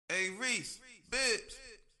Hey Reese, Bibbs,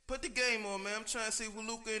 put the game on, man. I'm trying to see what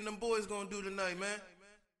Luca and them boys gonna do tonight, man.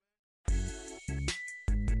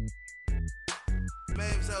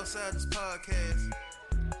 Mavs outside this podcast.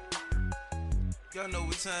 Y'all know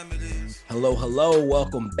what time it is. Hello.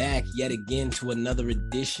 Welcome back yet again to another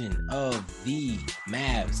edition of the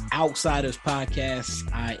Mavs Outsiders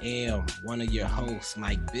Podcast. I am one of your hosts,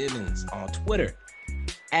 Mike Bibbins, on Twitter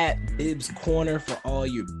at Bibbs Corner for all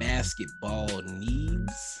your basketball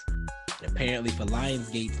needs. And apparently for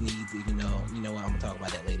Lionsgate's needs, even though, you know what, I'm going to talk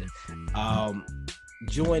about that later.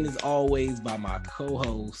 Joined as always by my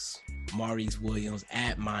co-host, Maurice Williams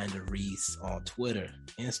at Minder Reese on Twitter,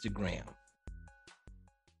 Instagram,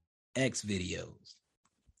 X videos.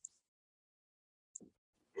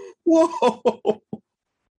 Whoa.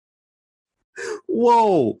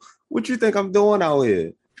 What you think I'm doing out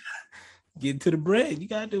here? Getting to the bread. You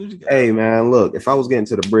gotta do what you got. Hey man, look, if I was getting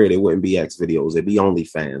to the bread, it wouldn't be X videos, it'd be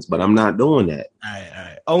OnlyFans, but I'm not doing that. All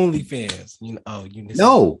right. OnlyFans. You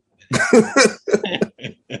No.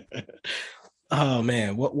 Oh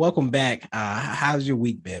man, welcome back. How's your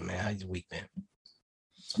week been, man? How's your week been?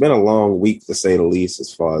 It's been a long week to say the least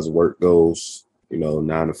as far as work goes. 9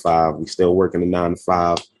 to 5. We still working the 9 to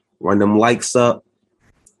 5. Run them likes up.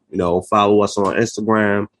 Follow us on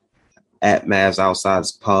Instagram at Mavs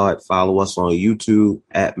Outsiders Pod. Follow us on YouTube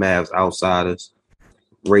at Mavs Outsiders.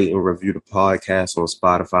 Rate and review the podcast on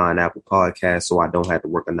Spotify and Apple Podcasts so I don't have to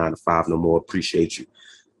work a 9 to 5 no more. Appreciate you.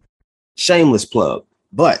 Shameless plug.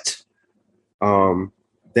 But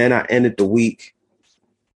then I ended the week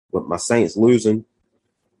with my Saints losing.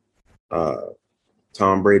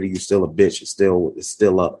 Tom Brady, you still a bitch. It's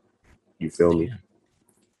still up. You feel me?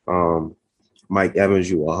 Mike Evans,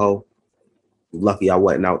 you a hoe. Lucky I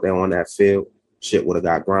wasn't out there on that field. Shit would have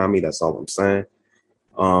got grimy. That's all I'm saying.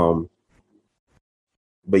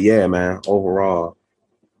 But yeah, man, overall,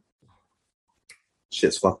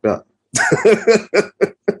 shit's fucked up.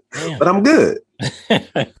 But I'm good.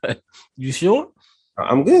 You sure?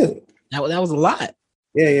 I'm good. That was a lot.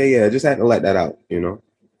 Yeah. Just had to let that out,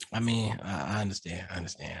 I mean, I understand.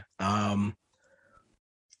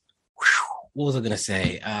 What was I gonna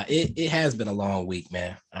say? It has been a long week,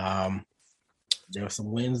 man. There were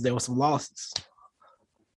some wins, there were some losses.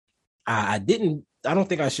 I don't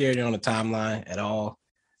think I shared it on the timeline at all.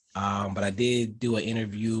 But I did do an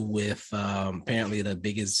interview with apparently the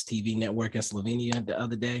biggest TV network in Slovenia the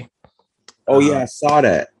other day. Oh yeah, I saw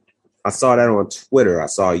that. I saw that on Twitter. I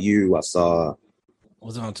saw you. Was it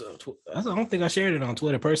on? I don't think I shared it on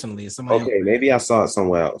Twitter personally. Somebody okay, maybe I saw it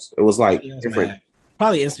somewhere else. It was like different.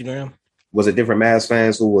 Probably Instagram. Was it different Mavs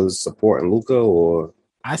fans who was supporting Luka, or?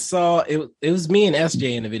 I saw it. It was me and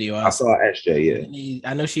SJ in the video. I saw SJ. Yeah,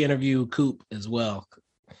 I know she interviewed Coop as well.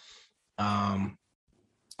 Chuck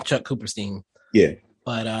Cooperstein. Yeah.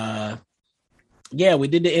 But yeah, we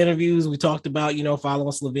did the interviews. We talked about,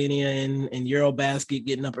 following Slovenia and Eurobasket,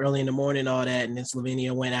 getting up early in the morning, all that. And then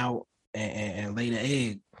Slovenia went out and laid an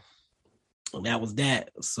egg. And that was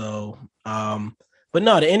that. So, but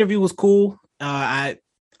no, the interview was cool. I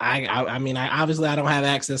mean, obviously I don't have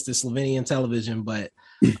access to Slovenian television, but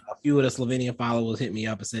a few of the Slovenian followers hit me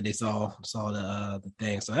up and said they saw the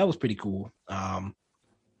thing. So that was pretty cool.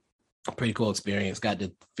 Pretty cool experience. Got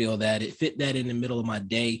to feel that. It fit that in the middle of my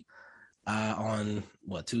day on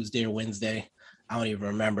Tuesday or Wednesday. I don't even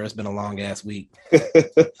remember. It's been a long ass week.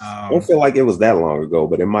 I don't feel like it was that long ago,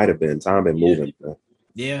 but it might have been. Time been moving.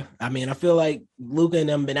 Yeah, I mean, I feel like Luka and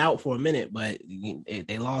them been out for a minute, but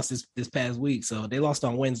they lost this past week. So they lost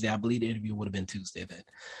on Wednesday. I believe the interview would have been Tuesday then.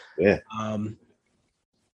 Yeah.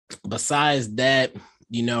 Besides that,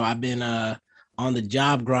 I've been on the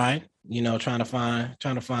job grind. Trying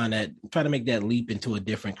to make that leap into a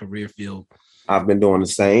different career field. I've been doing the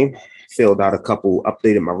same.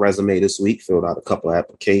 Updated my resume this week, filled out a couple of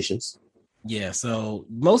applications. Yeah, so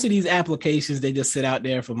most of these applications, they just sit out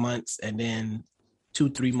there for months, and then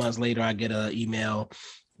 2-3 months later, I get an email.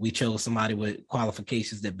 We chose somebody with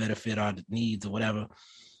qualifications that better fit our needs or whatever.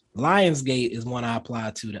 Lionsgate is one I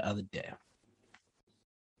applied to the other day.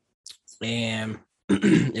 And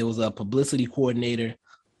it was a publicity coordinator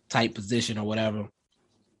type position or whatever,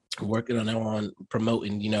 working on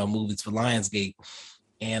promoting, movies for Lionsgate.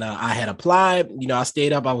 And I had applied, I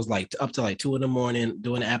stayed up. I was like up to like 2 a.m.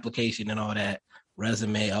 doing the application and all that,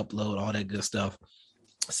 resume upload, all that good stuff.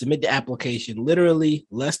 Submit the application. Literally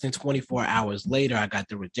less than 24 hours later, I got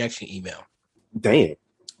the rejection email. Damn.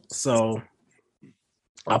 So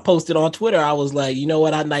I posted on Twitter. I was like, you know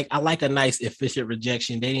what? I like a nice efficient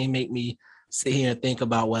rejection. They didn't make me sit here and think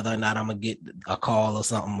about whether or not I'm gonna get a call or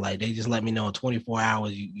something. Like, they just let me know in 24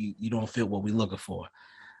 hours you don't fit what we're looking for.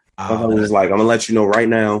 I was like, I'm gonna let you know right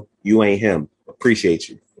now, you ain't him. Appreciate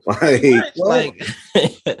you. Like, hey.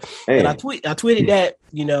 and I tweeted that,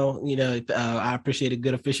 I appreciate a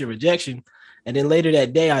good official rejection. And then later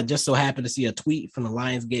that day, I just so happened to see a tweet from the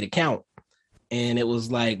Lionsgate account. And it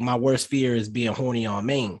was like, my worst fear is being horny on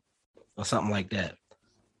Maine or something like that.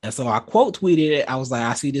 And so I quote tweeted it. I was like,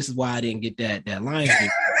 I see, this is why I didn't get that Lionsgate.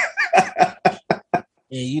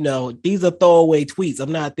 And, these are throwaway tweets.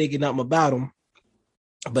 I'm not thinking nothing about them.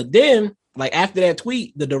 But then, like, after that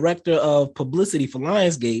tweet, the director of publicity for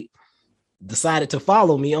Lionsgate decided to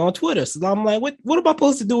follow me on Twitter. So I'm like, what am I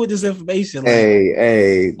supposed to do with this information? Like,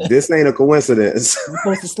 hey, this ain't a coincidence. I'm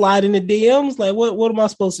supposed to slide in the DMs? Like, what am I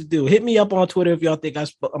supposed to do? Hit me up on Twitter if y'all think I'm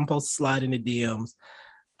supposed to slide in the DMs.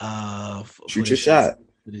 Shoot your shot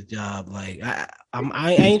for this job. Like,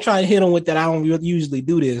 I ain't trying to hit them with that. I don't usually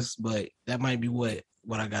do this, but that might be what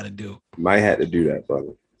I got to do. Might have to do that,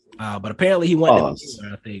 brother. But apparently he went to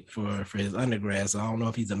Baylor, I think, for his undergrad. So I don't know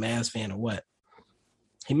if he's a Mavs fan or what.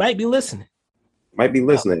 He might be listening.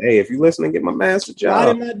 Hey, if you listening, get my master job. Slide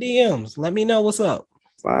in my DMs. Let me know what's up.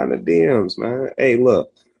 Slide in the DMs, man. Hey,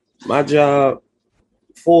 look, my job,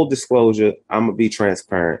 full disclosure, I'm going to be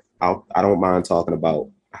transparent. I don't mind talking about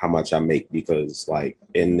how much I make because, like,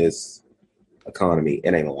 in this economy,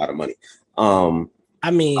 it ain't a lot of money.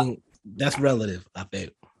 I mean, that's relative, I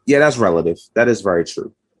think. Yeah, that's relative. That is very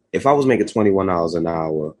true. If I was making $21 an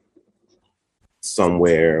hour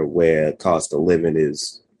somewhere where cost of living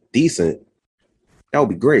is decent, that would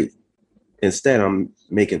be great. Instead, I'm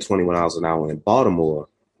making $21 an hour in Baltimore,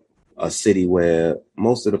 a city where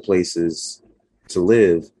most of the places to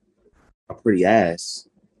live are pretty ass,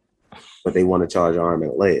 but they want to charge arm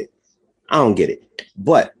and leg. I don't get it.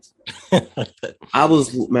 But I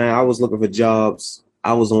was looking for jobs.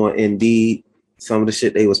 I was on Indeed. Some of the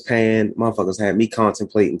shit they was paying, motherfuckers had me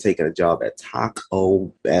contemplating taking a job at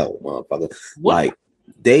Taco Bell, motherfucker. What? Like,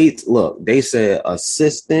 they said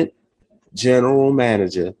assistant general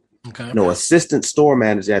manager, assistant store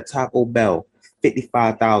manager at Taco Bell,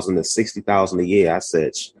 $55,000 to $60,000 a year. I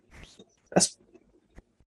said, that's.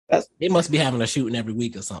 They must be having a shooting every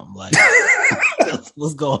week or something. Like,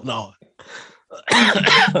 what's going on?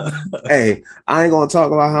 Hey, I ain't gonna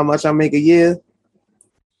talk about how much I make a year,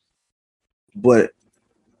 but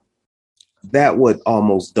that would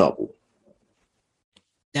almost double.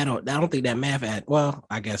 I don't think that math at. Well,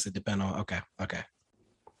 I guess it depends on. Okay. It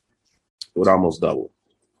would almost double.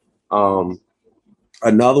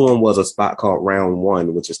 Another one was a spot called Round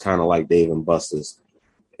One, which is kind of like Dave and Buster's,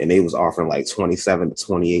 and they was offering like $27 to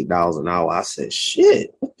 $28 an hour. I said,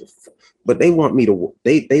 shit, what the fuck? But they want me to.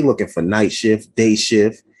 They looking for night shift, day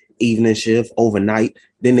shift, evening shift, overnight.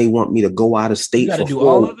 Then they want me to go out of state. You got to do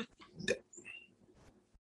all of it.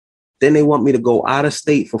 Then they want me to go out of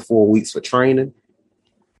state for 4 weeks for training.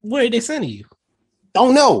 Where are they sending you?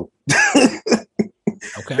 Don't know.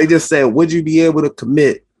 Okay. They just said, would you be able to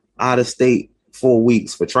commit out of state 4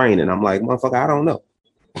 weeks for training? I'm like, motherfucker, I don't know.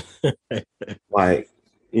 Like,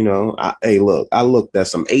 I looked at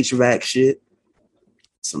some HVAC shit.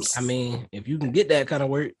 I mean, if you can get that kind of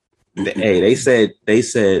work. Hey, they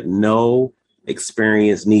said no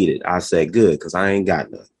experience needed. I said, good, because I ain't got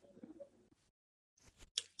none.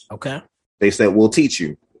 Okay. They said, we'll teach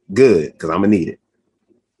you. Good, because I'm going to need it.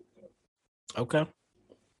 Okay.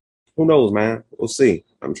 Who knows, man? We'll see.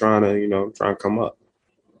 I'm trying to come up.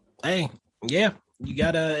 Hey, yeah. You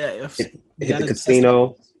gotta hit the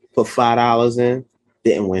casino, put $5 in,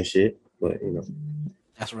 didn't win shit, but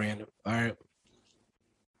that's random. All right.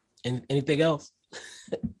 Anything else?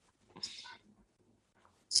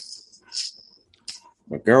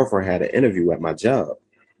 My girlfriend had an interview at my job.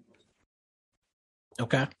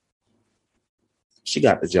 Okay. She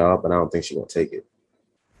got the job, but I don't think she's gonna take it.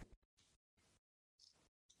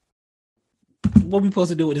 What we supposed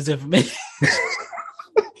to do with this information?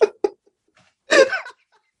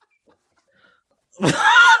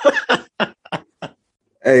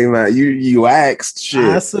 Hey man, you asked shit.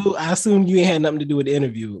 I assume you ain't had nothing to do with the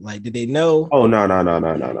interview. Like, did they know? Oh no.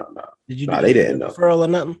 Did you? They didn't know. Referral or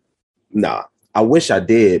nothing? Nah, I wish I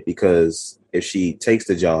did, because if she takes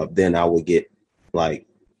the job, then I would get like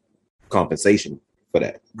compensation for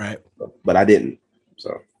that. Right. But I didn't.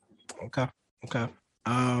 So okay.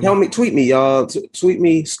 Tweet me, y'all. Tweet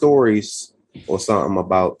me stories or something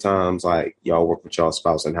about times like y'all work with y'all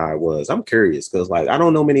spouse and how it was. I'm curious because like I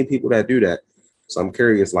don't know many people that do that. So I'm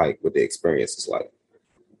curious, like, what the experience is like.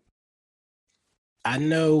 I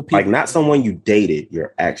know people, like, not someone you dated,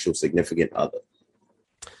 your actual significant other.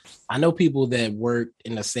 I know people that work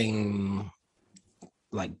in the same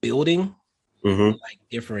like building, like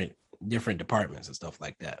different departments and stuff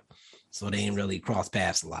like that. So they didn't really cross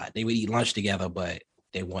paths a lot. They would eat lunch together, but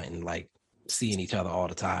they weren't like seeing each other all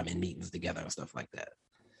the time in meetings together and stuff like that.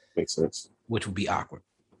 Makes sense. Which would be awkward.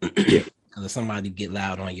 Yeah. Because if somebody get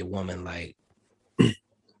loud on your woman, like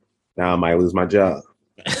now I might lose my job.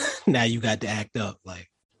 now you got to act up. Like,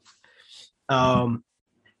 what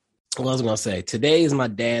was I gonna say? Today is my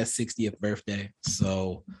dad's 60th birthday,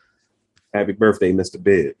 so happy birthday, Mr.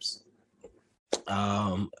 Bibbs.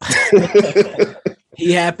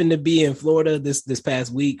 He happened to be in Florida this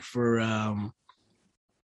past week for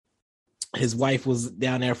his wife was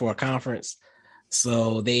down there for a conference.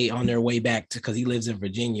 So they on their way back to, because he lives in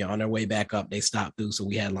Virginia, on their way back up, they stopped through. So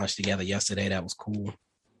we had lunch together yesterday. That was cool.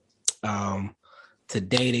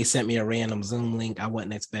 Today they sent me a random Zoom link I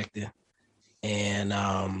wasn't expecting. And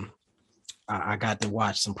I got to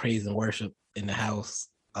watch some praise and worship in the house,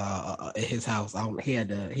 at his house. He had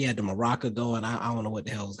the maraca going. I don't know what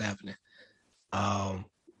the hell was happening.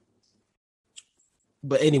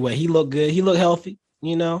 But anyway, he looked good. He looked healthy.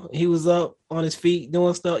 You know, he was up on his feet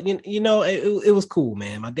doing stuff. You know, it was cool,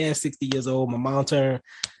 man. My dad's 60 years old. My mom turned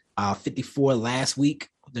 54 last week.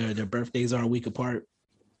 Their birthdays are a week apart.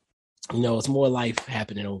 You know, it's more life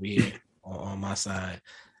happening over here on my side.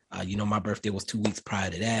 You know, my birthday was 2 weeks prior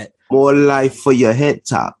to that. More life for your head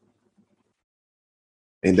top.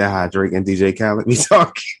 Ain't that how Drake and DJ Khaled be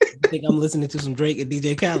talking? I think I'm listening to some Drake and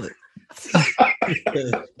DJ Khaled.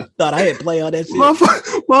 Thought I had play on that shit.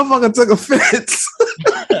 Motherfucker took offense.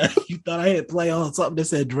 You thought I had play on something that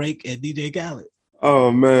said Drake and DJ Khaled.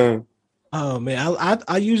 Oh man.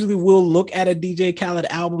 I usually will look at a DJ Khaled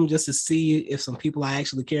album just to see if some people I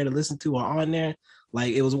actually care to listen to are on there.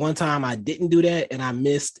 Like it was one time I didn't do that and I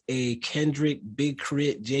missed a Kendrick, Big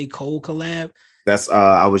Crit, J. Cole collab. That's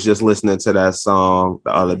I was just listening to that song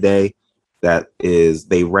the other day. That is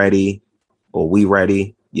They Ready or We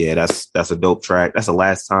Ready. Yeah, that's a dope track. That's the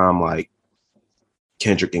last time like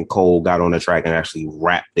Kendrick and Cole got on the track and actually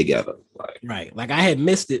rapped together. Right. Like I had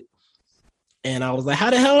missed it. And I was like, how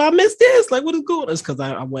the hell did I miss this? Like, what is going on? It's because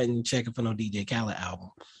I wasn't checking for no DJ Khaled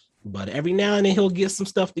album. But every now and then he'll get some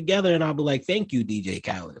stuff together and I'll be like, thank you, DJ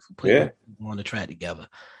Khaled, for putting on the track together.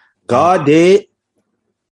 God did.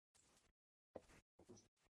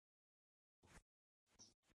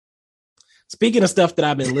 Speaking of stuff that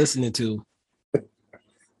I've been listening to,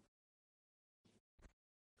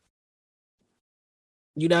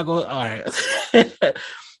 you're not going. All right.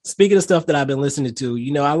 Speaking of stuff that I've been listening to,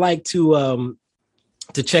 you know, I like to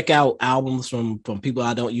check out albums from people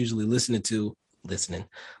I don't usually listen to.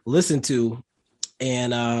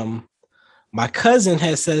 And my cousin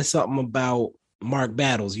has said something about Mark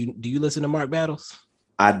Battles. Do you listen to Mark Battles?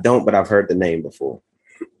 I don't, but I've heard the name before.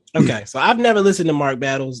 Okay, so I've never listened to Mark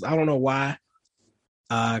Battles. I don't know why,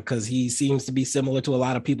 because he seems to be similar to a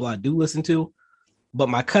lot of people I do listen to. But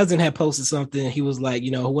my cousin had posted something. He was like,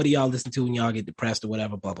 you know, what do y'all listen to when y'all get depressed or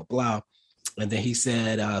whatever, blah, blah, blah. And then he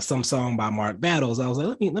said some song by Mark Battles. I was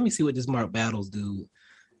like, let me see what this Mark Battles dude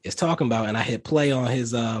is talking about. And I hit play on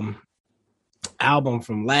his album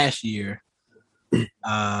from last year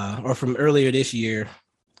or from earlier this year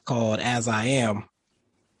called As I Am.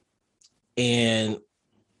 And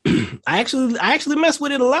I actually mess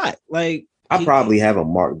with it a lot. Like I probably have a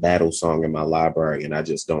Mark Battles song in my library and I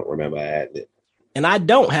just don't remember adding it. And I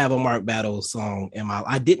don't have a Mark Battles song in my.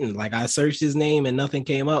 I didn't I searched his name and nothing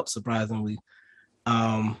came up, surprisingly.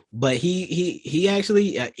 But he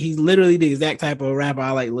actually he's literally the exact type of rapper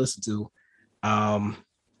I like to listen to.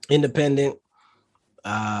 Independent,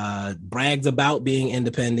 brags about being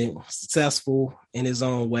independent, successful in his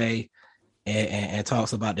own way, and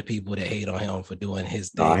talks about the people that hate on him for doing his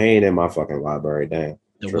thing. Oh, he ain't in my fucking library, damn.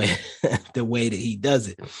 The way that he does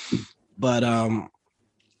it. But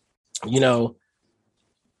you know,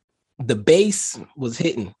 the bass was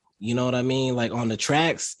hitting, you know what I mean? Like on the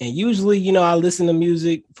tracks. And usually, you know, I listen to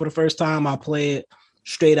music for the first time, I play it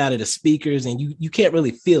straight out of the speakers and you can't really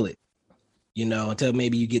feel it, you know, until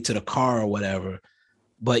maybe you get to the car or whatever.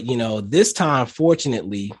 But, you know, this time,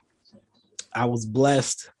 fortunately, I was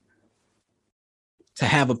blessed to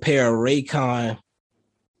have a pair of Raycon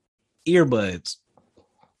earbuds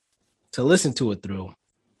to listen to it through.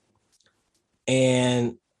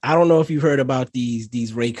 And I don't know if you've heard about these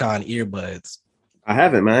Raycon earbuds. I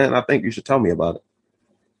haven't, man. I think you should tell me about it.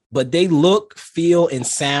 But they look, feel, and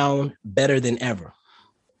sound better than ever.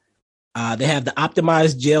 They have the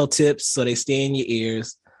optimized gel tips, so they stay in your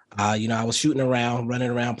ears. You know, I was shooting around, running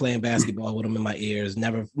around, playing basketball with them in my ears.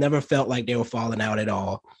 Never felt like they were falling out at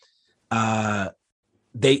all.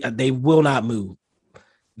 They will not move.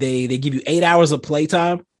 They give you 8 hours of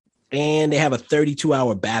playtime, and they have a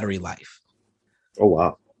 32-hour battery life. Oh,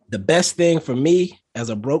 wow. The best thing for me as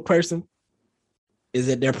a broke person is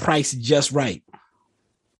that they're priced just right.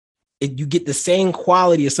 You get the same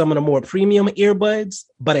quality as some of the more premium earbuds,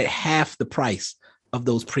 but at half the price of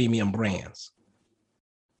those premium brands.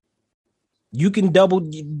 You can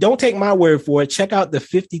don't take my word for it. Check out the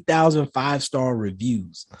 50,000 5-star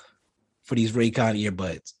reviews for these Raycon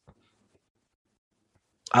earbuds.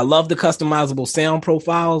 I love the customizable sound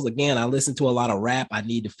profiles. Again, I listen to a lot of rap. I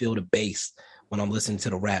need to feel the bass when I'm listening to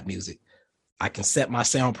the rap music. I can set my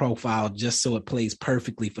sound profile just so it plays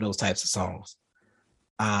perfectly for those types of songs.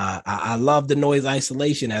 I love the noise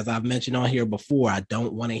isolation. As I've mentioned on here before, I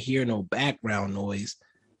don't want to hear no background noise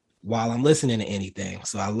while I'm listening to anything.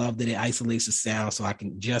 So I love that it isolates the sound so I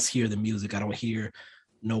can just hear the music. I don't hear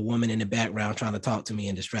no woman in the background trying to talk to me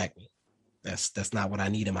and distract me. That's not what I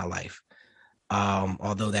need in my life.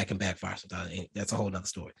 Although that can backfire sometimes. That's a whole nother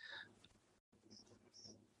story.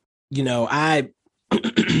 You know,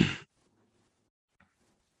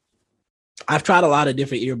 I've tried a lot of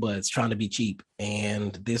different earbuds trying to be cheap,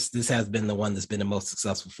 and this has been the one that's been the most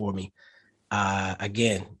successful for me.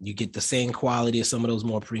 Again, you get the same quality as some of those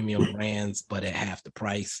more premium brands, but at half the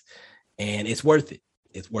price, and it's worth it.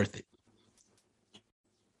 It's worth it.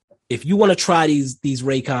 If you want to try these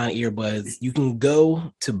Raycon earbuds, you can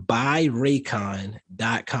go to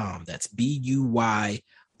buyraycon.com. That's BUYRAYCON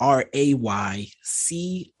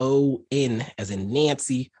as in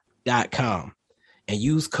Nancy.com. And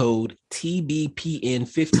use code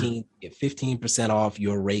TBPN15 get 15% off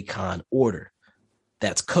your Raycon order.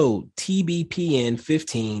 That's code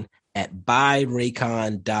TBPN15 at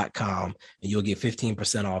buyraycon.com, and you'll get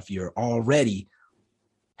 15% off your already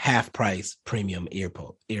half price premium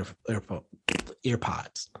earpods.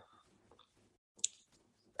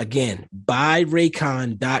 Again,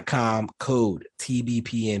 buyraycon.com, code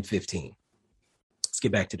TBPN15. Let's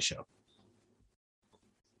get back to the show.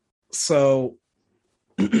 So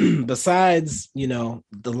besides, you know,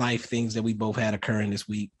 the life things that we both had occurring this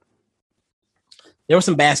week, there was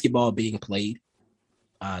some basketball being played,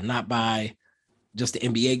 not by just the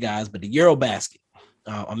NBA guys, but the Eurobasket.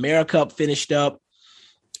 America finished up.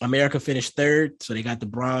 America finished third, so they got the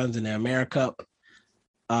bronze in the America Cup.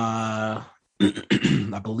 I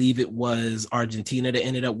believe it was Argentina that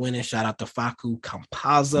ended up winning. Shout out to Facu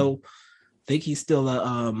Campazzo. I think he's still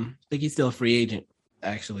a free agent.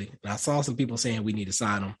 Actually, and I saw some people saying we need to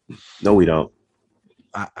sign him. No, we don't.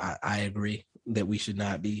 I agree that we should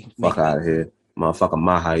not be. Fuck out of here, motherfucker.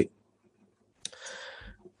 My height.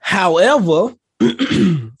 However,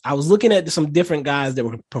 I was looking at some different guys that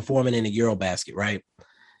were performing in the Eurobasket, right?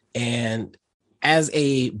 And as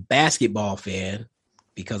a basketball fan,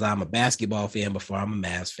 because I'm a basketball fan before I'm a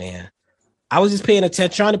Mavs fan, I was just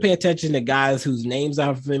trying to pay attention to guys whose names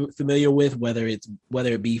I'm familiar with, whether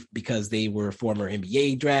it be because they were former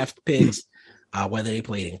NBA draft picks, whether they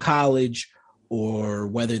played in college, or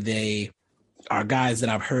whether they are guys that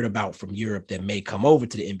I've heard about from Europe that may come over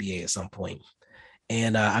to the NBA at some point.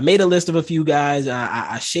 And I made a list of a few guys.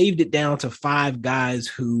 I shaved it down to 5 guys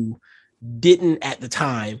who didn't at the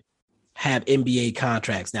time have NBA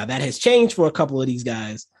contracts. Now that has changed for a couple of these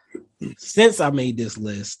guys since I made this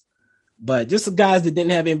list. But just the guys that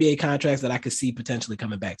didn't have NBA contracts that I could see potentially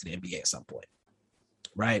coming back to the NBA at some point,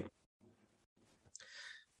 right?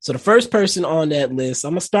 So the first person on that list,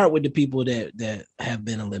 I'm going to start with the people that have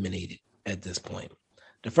been eliminated at this point.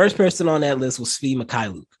 The first person on that list was Svi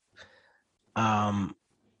Mykhailiuk.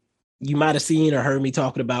 You might have seen or heard me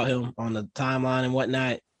talking about him on the timeline and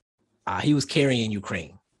whatnot. He was carrying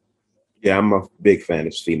Ukraine. Yeah, I'm a big fan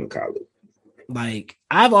of Svi Mykhailiuk. Like,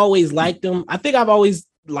 I've always liked him. I think I've always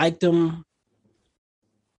liked him.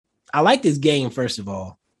 I liked his game, first of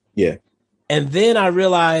all. Yeah. And then I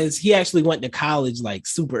realized he actually went to college like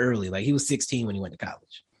super early. Like, he was 16 when he went to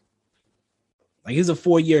college. Like, he was a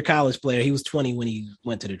 4-year college player. He was 20 when he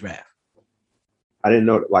went to the draft. I didn't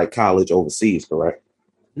know, like, college overseas, correct?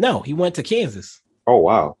 No, he went to Kansas. Oh,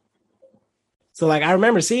 wow. So, like, I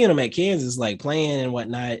remember seeing him at Kansas, like, playing and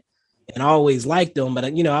whatnot, and I always liked him.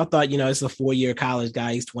 But, you know, I thought, you know, it's a 4-year college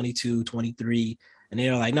guy. He's 22, 23. And they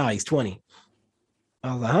were like, no, he's 20.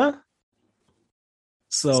 I was like, huh?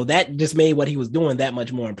 So that just made what he was doing that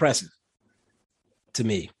much more impressive to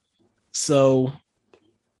me. So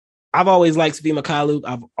I've always liked Svi Mykhailiuk.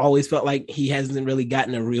 I've always felt like he hasn't really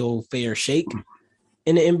gotten a real fair shake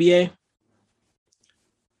in the NBA.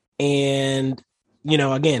 And, you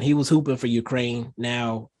know, again, he was hooping for Ukraine.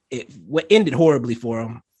 Now, it ended horribly for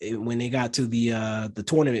him when they got to the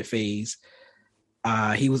tournament phase.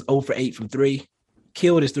 He was 0 for 8 from 3.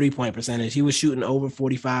 Killed his 3-point percentage. He was shooting over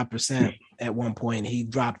 45% at one point. He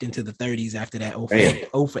dropped into the 30s after that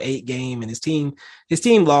 0 for 8 game, and his team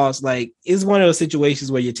lost. Like, it's one of those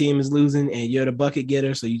situations where your team is losing and you're the bucket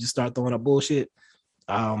getter, so you just start throwing up bullshit.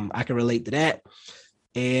 I can relate to that.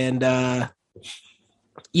 And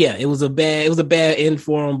yeah, it was a bad end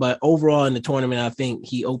for him, but overall in the tournament, I think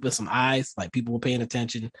he opened some eyes, like people were paying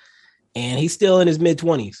attention, and he's still in his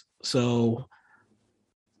mid-20s. So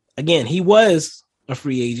again, he was a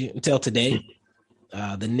free agent until today.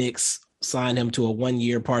 The Knicks signed him to a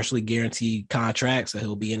 1-year partially guaranteed contract, so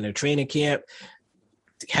he'll be in their training camp,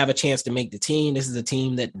 have a chance to make the team. This is a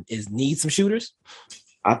team that needs some shooters.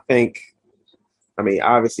 I mean,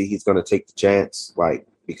 obviously he's going to take the chance, like,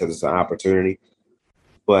 because it's an opportunity.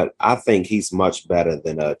 But I think he's much better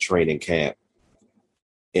than a training camp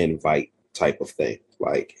invite type of thing.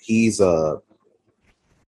 Like, he's a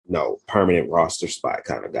permanent roster spot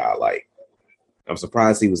kind of guy. Like, I'm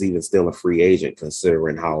surprised he was even still a free agent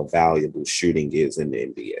considering how valuable shooting is in the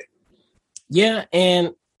NBA. Yeah,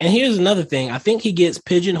 and here's another thing. I think he gets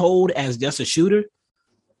pigeonholed as just a shooter,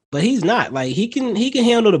 but he's not. Like, he can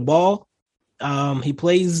handle the ball. He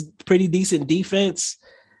plays pretty decent defense.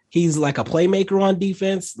 He's like a playmaker on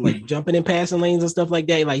defense, like jumping in passing lanes and stuff like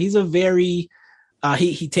that. Like, he's a very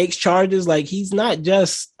he takes charges. Like, he's not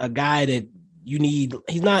just a guy that you need.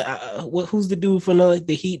 He's not who's the dude for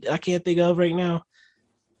the Heat? I can't think of right now.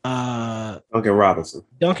 Duncan Robinson.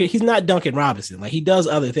 He's not Duncan Robinson. Like, he does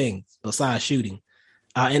other things besides shooting.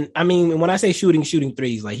 And I mean, when I say shooting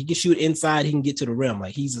threes, like, he can shoot inside, he can get to the rim,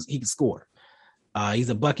 like he can score. He's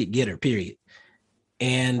a bucket getter, period.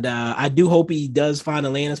 And I do hope he does find a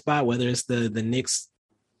landing spot, whether it's the Knicks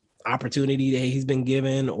opportunity that he's been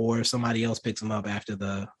given or somebody else picks him up after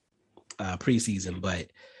the preseason. But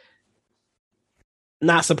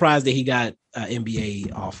not surprised that he got an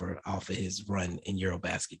NBA offer off of his run in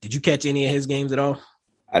Eurobasket. Did you catch any of his games at all?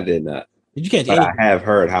 I did not. Did you catch but any? I have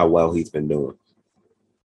heard how well he's been doing.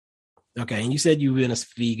 Okay, and you said you've been a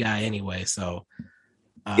Svi guy anyway, so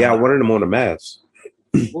yeah, I wanted him on the Mavs.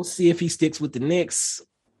 We'll see if he sticks with the Knicks,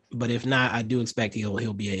 but if not, I do expect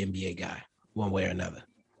he'll be an NBA guy one way or another.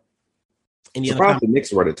 Surprised the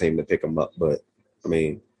Knicks were the team to pick him up, but I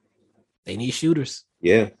mean, they need shooters.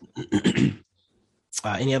 Yeah.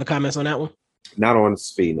 Any other comments on that one? Not on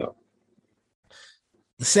Svi, no.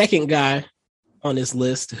 The second guy on this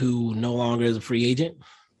list who no longer is a free agent,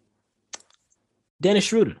 Dennis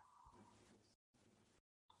Schroeder.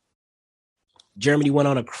 Germany went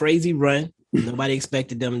on a crazy run. Nobody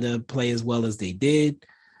expected them to play as well as they did.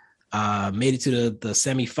 Made it to the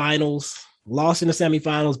semifinals, lost in the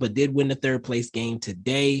semifinals, but did win the third place game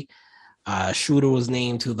today. Schroeder was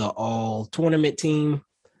named to the all tournament team,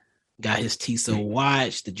 got his Tissot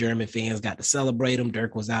watch. The German fans got to celebrate him.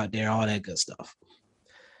 Dirk was out there, all that good stuff.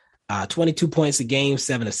 22 points a game,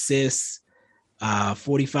 7 assists,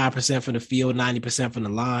 45% from the field, 90% from the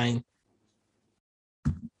line.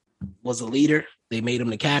 Was a leader. They made him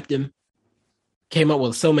the captain. Came up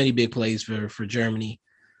with so many big plays for Germany.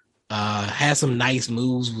 Had some nice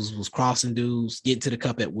moves, was crossing dudes, getting to the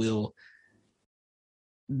cup at will.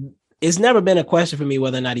 It's never been a question for me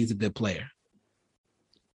whether or not he's a good player.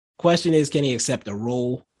 Question is, can he accept a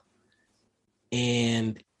role?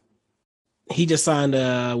 And he just signed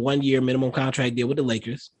a 1-year minimum contract deal with the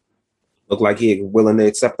Lakers. Look like he's willing to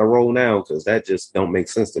accept the role now, because that just don't make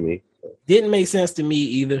sense to me. Didn't make sense to me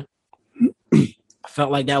either. I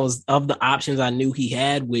felt like that was of the options I knew he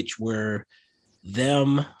had, which were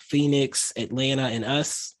them, Phoenix, Atlanta, and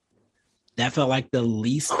us. That felt like the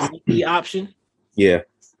least likely option. Yeah.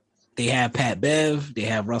 They have Pat Bev, they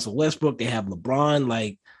have Russell Westbrook, they have LeBron.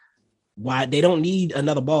 Like, why they don't need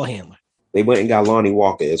another ball handler. They went and got Lonnie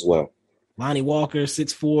Walker as well. Lonnie Walker,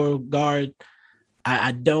 6'4" guard.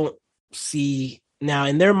 I don't see now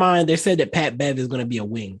in their mind. They said that Pat Bev is going to be a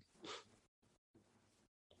wing.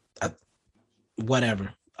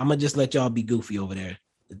 Whatever. I'm gonna just let y'all be goofy over there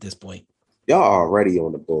at this point. Y'all already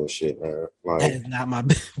on the bullshit, man. Like, that is not my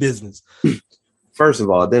business. First of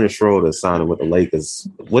all, Dennis Schroeder signing with the Lakers.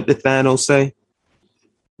 What did Thanos say?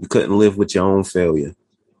 You couldn't live with your own failure.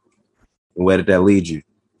 And where did that lead you?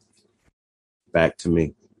 Back to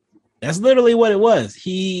me. That's literally what it was.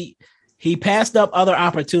 He passed up other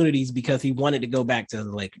opportunities because he wanted to go back to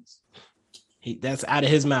the Lakers. That's out of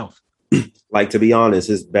his mouth. Like, to be honest,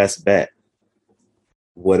 his best bet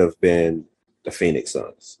would have been the Phoenix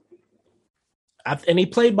Suns. And he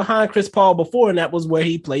played behind Chris Paul before, and that was where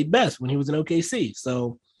he played best when he was in OKC.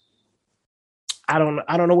 So I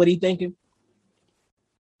don't know what he's thinking.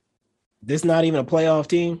 This not even a playoff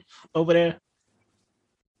team over there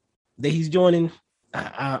that he's joining.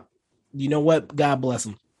 You know what? God bless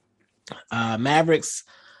him. Mavericks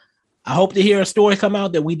I hope to hear a story come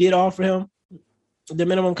out that we did offer him the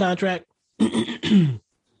minimum contract. The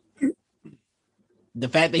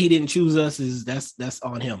fact that he didn't choose us is that's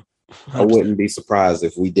on him. 100%. I wouldn't be surprised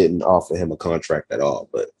if we didn't offer him a contract at all,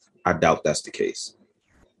 but I doubt that's the case.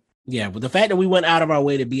 Yeah, but the fact that we went out of our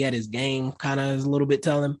way to be at his game kind of is a little bit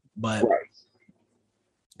telling, but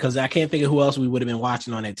because I can't think of who else we would have been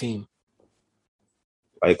watching on that team.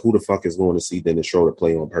 Like, who the fuck is going to see Dennis Schroeder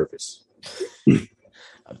play on purpose?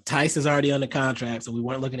 Tice is already under contract, so we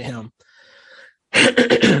weren't looking at him.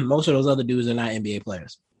 Most of those other dudes are not NBA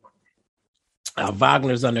players.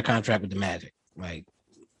 Wagner's under contract with the Magic,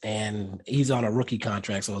 and he's on a rookie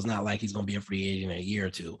contract, so it's not like he's going to be a free agent in a year or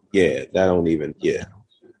two. Yeah, that don't even, yeah.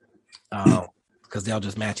 Because they'll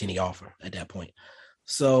just match any offer at that point.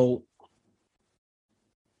 So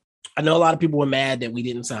I know a lot of people were mad that we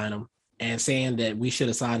didn't sign him and saying that we should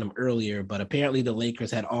have signed him earlier, but apparently the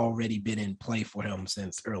Lakers had already been in play for him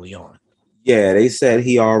since early on. Yeah, they said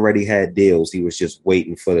he already had deals. He was just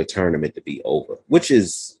waiting for the tournament to be over, which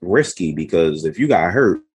is risky because if you got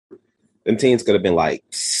hurt, them teams could have been like,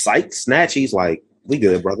 psych, snatch. He's like, we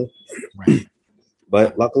good, brother. Right.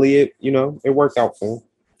 But luckily, it worked out for him,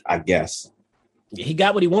 I guess. He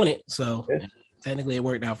got what he wanted, so technically it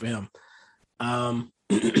worked out for him.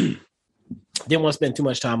 Didn't want to spend too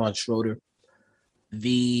much time on Schroeder.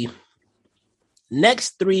 The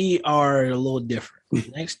next three are a little different.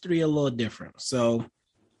 So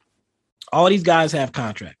all these guys have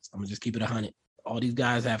contracts. I'm going to just keep it 100. All these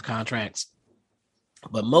guys have contracts.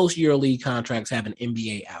 But most EuroLeague contracts have an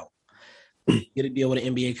NBA out. Get a deal with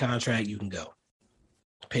an NBA contract, you can go.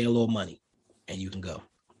 Pay a little money, and you can go.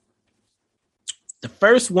 The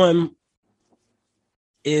first one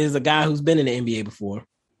is a guy who's been in the NBA before.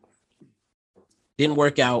 Didn't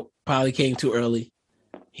work out. Probably came too early.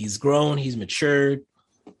 He's grown. He's matured.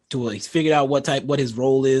 He's figured out what his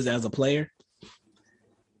role is as a player.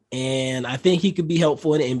 And I think he could be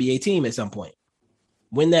helpful in an NBA team at some point.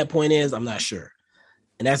 When that point is, I'm not sure.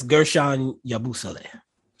 And that's Guerschon Yabusele.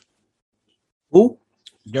 Who?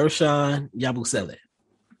 Guerschon Yabusele.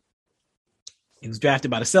 He was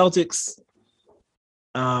drafted by the Celtics.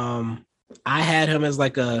 I had him as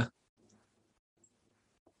like a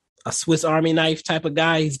Swiss Army knife type of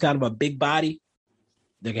guy. He's kind of a big body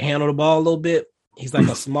that can handle the ball a little bit. He's like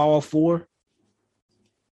a small four,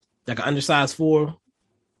 like an undersized four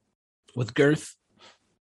with girth.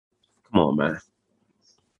 Come on, man.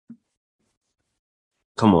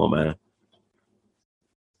 Come on,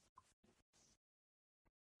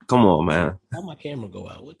 man. How'd my camera go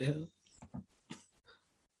out? What the hell?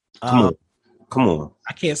 Come on.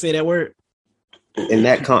 I can't say that word. In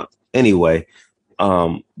that anyway,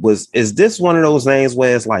 is this one of those names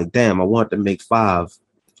where it's like, damn, I want to make 5,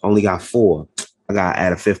 only got 4. I got to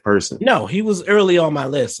add a 5th person. No, he was early on my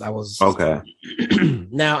list. I was okay.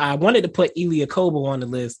 Now I wanted to put Elie Okobo on the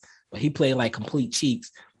list, but he played like complete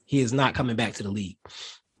cheeks. He is not coming back to the league.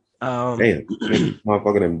 Damn,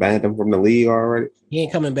 motherfucker done banned him from the league already. He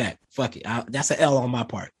ain't coming back. Fuck it. That's an L on my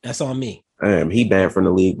part. That's on me. Damn, he banned from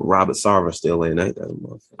the league. Robert Sarver still in. Ain't that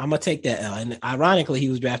motherfucker? I'm gonna take that L. And ironically, he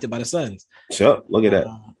was drafted by the Suns. Sure, look at that.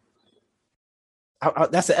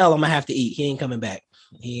 That's an L I'm gonna have to eat. He ain't coming back.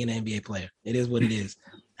 He ain't an NBA player. It is what it is.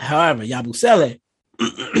 However, Yabusele,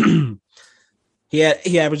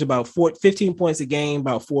 he averaged about 15 points a game,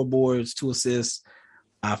 about 4 boards, 2 assists,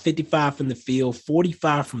 55 from the field,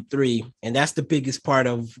 45 from 3, and that's the biggest part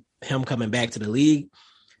of him coming back to the league.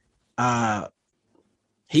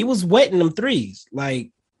 He was wetting them threes,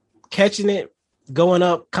 like catching it, going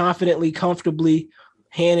up confidently, comfortably,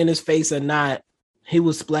 hand in his face or not. He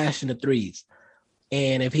was splashing the threes.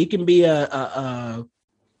 And if he can be a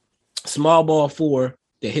small ball 4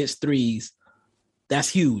 that hits threes, that's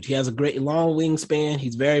huge. He has a great long wingspan.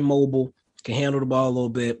 He's very mobile, can handle the ball a little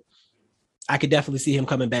bit. I could definitely see him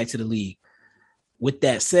coming back to the league. With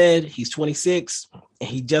that said, he's 26, and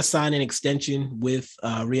he just signed an extension with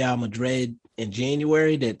Real Madrid in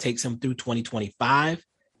January that takes him through 2025.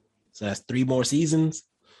 So that's 3 more seasons.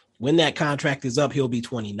 When that contract is up, he'll be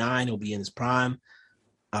 29. He'll be in his prime.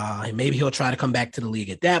 And maybe he'll try to come back to the league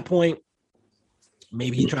at that point.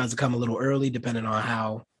 Maybe he tries to come a little early, depending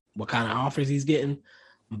on what kind of offers he's getting.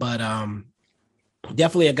 But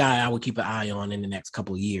definitely a guy I would keep an eye on in the next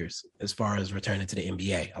couple of years as far as returning to the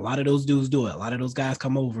NBA. A lot of those dudes do it. A lot of those guys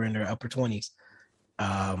come over in their upper 20s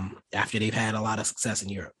after they've had a lot of success in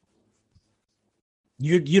Europe.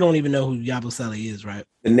 You don't even know who Yabusele is, right?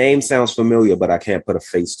 The name sounds familiar, but I can't put a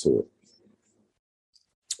face to it.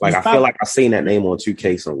 Like, I feel like I've seen that name on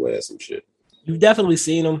 2K somewhere or some shit. You've definitely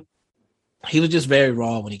seen him. He was just very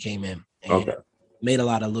raw when he came in. And okay. Made a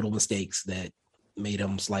lot of little mistakes that made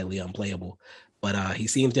him slightly unplayable. But he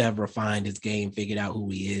seems to have refined his game, figured out who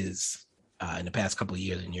he is in the past couple of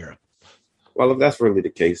years in Europe. Well, if that's really the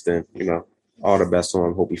case, then, all the best to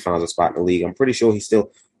him. Hope he finds a spot in the league. I'm pretty sure he's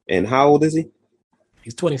still – and how old is he?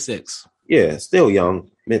 He's 26. Yeah, still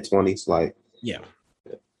young, mid-20s. Yeah.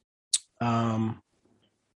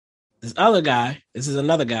 This other guy, this is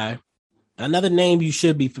another guy, another name you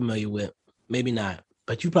should be familiar with. Maybe not,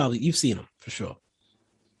 but you've seen him for sure.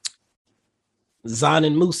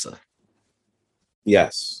 Zanin Musa.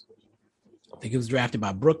 Yes. I think he was drafted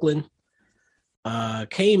by Brooklyn.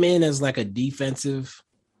 Came in as like a defensive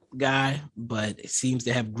guy, but it seems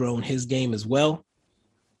to have grown his game as well.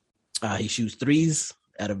 He shoots threes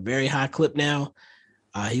at a very high clip now.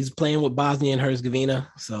 He's playing with Bosnia and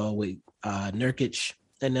Herzegovina, so with Nurkic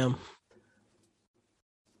and them.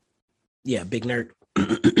 Yeah, big Nurk.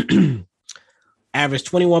 Averaged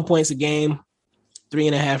 21 points a game,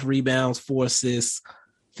 3.5 rebounds, 4 assists,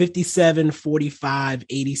 57, 45,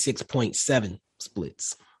 86.7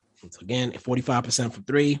 splits. So again, 45% from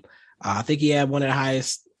three. I think he had one of the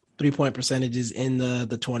highest 3-point percentages in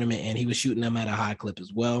the tournament, and he was shooting them at a high clip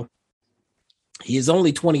as well. He is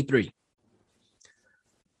only 23.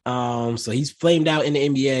 So he's flamed out in the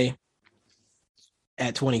NBA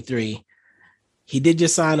at 23. He did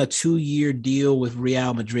just sign a 2-year deal with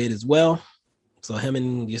Real Madrid as well. So him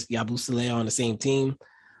and Yabusele on the same team.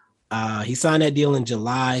 He signed that deal in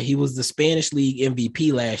July. He was the Spanish League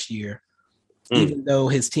MVP last year, even though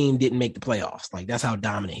his team didn't make the playoffs. Like, that's how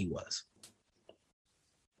dominant he was.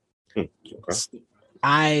 Okay.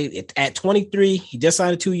 At 23, he just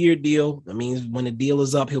signed a 2-year deal. That means when the deal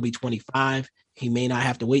is up, he'll be 25. He may not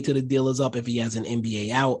have to wait till the deal is up if he has an NBA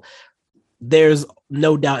out. There's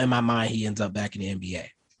no doubt in my mind he ends up back in the NBA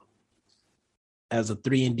as a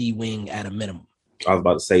 3-and-D wing at a minimum. I was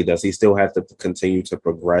about to say, does he still have to continue to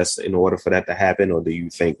progress in order for that to happen? Or do you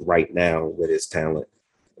think right now with his talent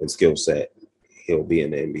and skill set, he'll be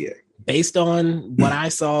in the NBA? Based on what I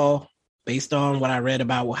saw, based on what I read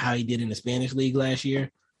about how he did in the Spanish League last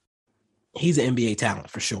year, he's an NBA talent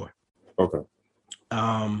for sure. Okay.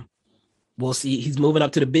 We'll see. He's moving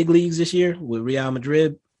up to the big leagues this year with Real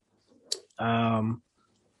Madrid.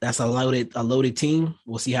 That's a loaded team.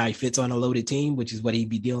 We'll see how he fits on a loaded team, which is what he'd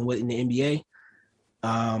be dealing with in the NBA.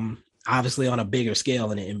 Obviously on a bigger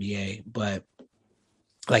scale in the NBA, but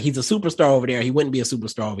like, he's a superstar over there. He wouldn't be a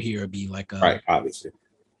superstar over here. It'd be like right, obviously.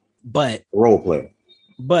 But role player.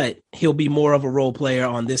 But he'll be more of a role player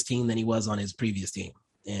on this team than he was on his previous team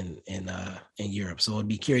in Europe. So I'd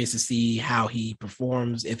be curious to see how he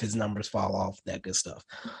performs, if his numbers fall off, that good stuff.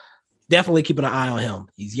 Definitely keeping an eye on him.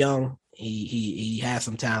 He's young. He has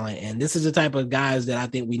some talent, and this is the type of guys that I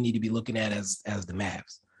think we need to be looking at as the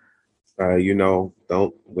Mavs. We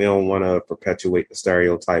don't want to perpetuate the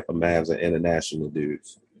stereotype of Mavs and international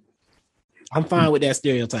dudes. I'm fine with that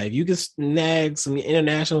stereotype. You can snag some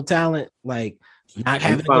international talent, like not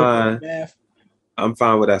having I'm fine. I'm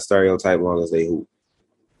fine with that stereotype as long as they hoop.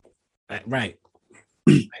 Right.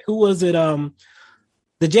 Who was it?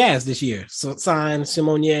 The Jazz this year signed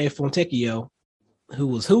Simone Fontecchio, who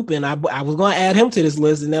was hooping. I was going to add him to this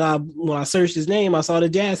list, and then when I searched his name, I saw the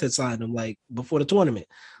Jazz had signed him like before the tournament.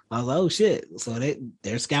 I was like, oh shit! So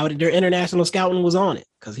their scouting, their international scouting was on it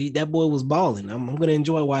because that boy was balling. I'm going to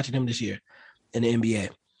enjoy watching him this year in the NBA.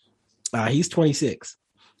 He's 26.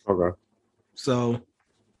 Okay. So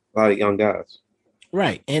a lot of young guys.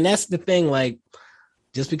 Right. And that's the thing. Like,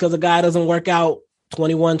 just because a guy doesn't work out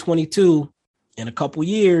 21, 22 in a couple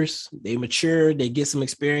years, they mature, they get some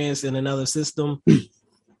experience in another system.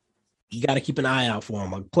 You got to keep an eye out for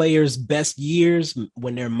them. A player's best years,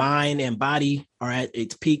 when their mind and body are at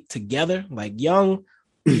its peak together, like young,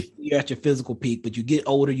 you're at your physical peak, but you get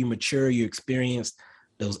older, you mature, you're experienced.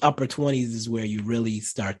 Those upper 20s is where you really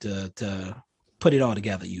start to put it all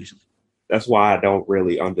together usually. That's why I don't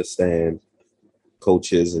really understand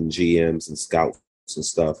coaches and GMs and scouts and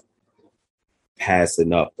stuff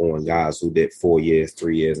passing up on guys who did 4 years,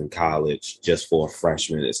 3 years in college just for a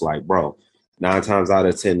freshman. It's like, bro, 9 times out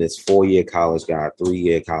of 10, this 4-year college guy,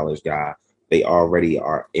 3-year college guy, they already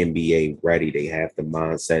are NBA ready. They have the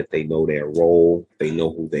mindset. They know their role. They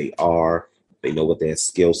know who they are. They know what their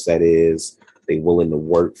skill set is. They're willing to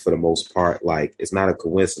work for the most part. Like, it's not a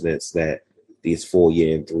coincidence that these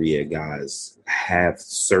 4-year and 3-year guys have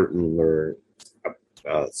certain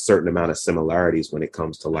amount of similarities when it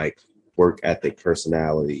comes to like work ethic,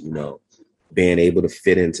 personality, being able to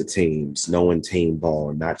fit into teams, knowing team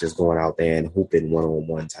ball, not just going out there and hooping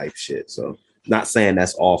one-on-one type shit. So not saying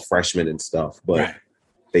that's all freshmen and stuff, but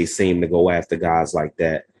They seem to go after guys like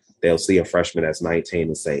that. They'll see a freshman that's 19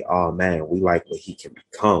 and say, oh man, we like what he can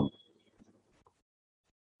become.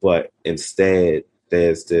 but instead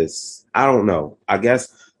there's this, I don't know. I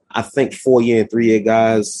think 4-year and 3-year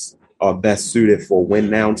guys are best suited for win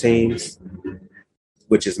now teams,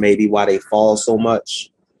 which is maybe why they fall so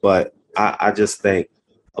much. But I just think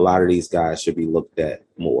a lot of these guys should be looked at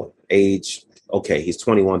more. Age, okay, he's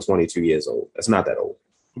 21, 22 years old. That's not that old.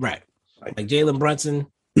 Right. Like Jalen Brunson,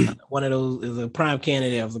 one of those is a prime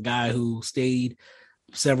candidate of a guy who stayed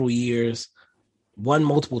several years, won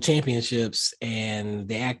multiple championships, and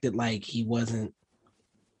they acted like he wasn't.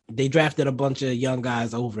 They drafted a bunch of young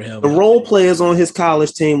guys over him. The role players on his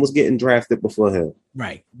college team was getting drafted before him.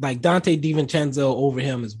 Right. Like Dante DiVincenzo over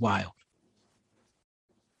him is wild.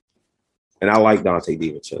 And I like Dante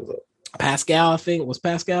DiVincenzo. Pascal, I think. Was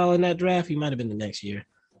Pascal in that draft? He might have been the next year.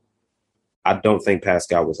 I don't think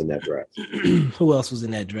Pascal was in that draft. Who else was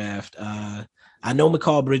in that draft? I know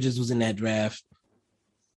McCall Bridges was in that draft.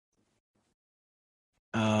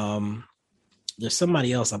 There's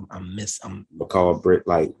somebody else I'm McCall Britt,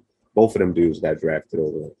 like both of them dudes got drafted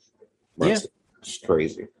over him. Yeah. It's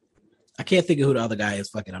crazy. I can't think of who the other guy is.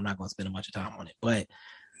 Fuck it, I'm not going to spend a bunch of time on it. But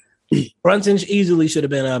Brunson easily should have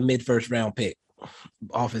been a mid-first round pick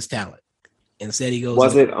off his talent. Instead, he goes.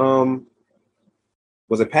 Was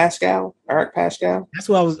it Pascal? Eric Pascal? That's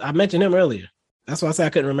what I mentioned him earlier. That's why I said I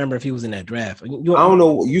couldn't remember if he was in that draft. I don't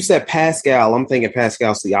know. You said Pascal. I'm thinking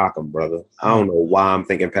Pascal Siakam, brother. I don't know why I'm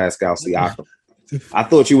thinking Pascal Siakam. I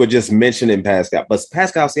thought you were just mentioning Pascal, but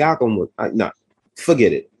Pascal Siakam was no.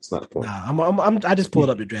 Forget it. It's not the point. Nah, I just pulled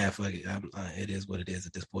up the draft. Like, it is what it is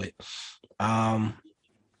at this point.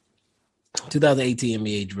 2018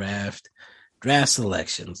 NBA draft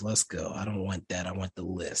selections. Let's go. I don't want that. I want the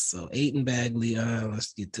list. So Aiton Bagley.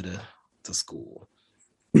 Let's get to school.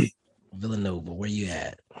 Villanova, where you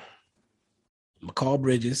at? McCall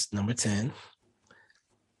Bridges, number 10.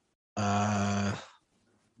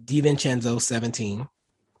 DiVincenzo, 17.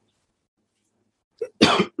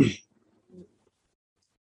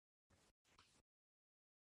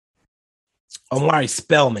 Omari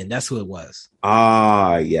Spellman, that's who it was.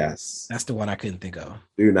 Ah, yes. That's the one I couldn't think of.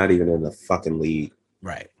 Dude, not even in the fucking league.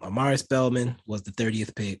 Right. Omari Spellman was the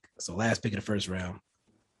 30th pick, so last pick of the first round.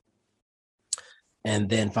 And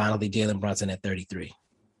then finally Jalen Brunson at 33.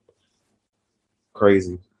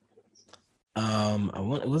 Crazy.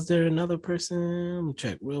 Was there another person? Let me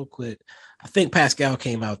check real quick. I think Pascal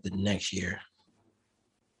came out the next year.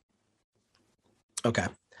 Okay.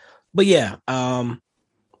 But yeah, and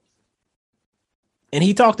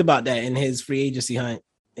he talked about that in his free agency hunt.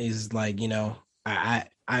 Is like, I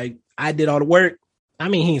did all the work. I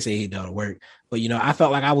mean, he didn't say he did all the work, but I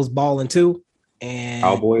felt like I was balling too. And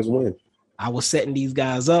Cowboys win. I was setting these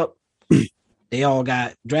guys up. They all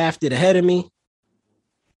got drafted ahead of me.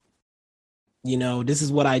 This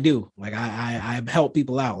is what I do. Like I help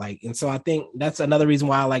people out. Like, and so I think that's another reason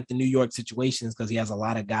why I like the New York situations, because he has a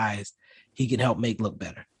lot of guys he can help make look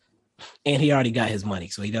better. And he already got his money,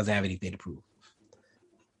 so he doesn't have anything to prove.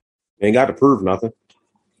 Ain't got to prove nothing.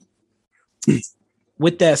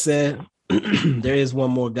 With that said, there is one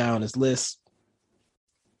more guy on this list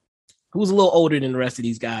who's a little older than the rest of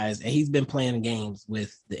these guys, and he's been playing games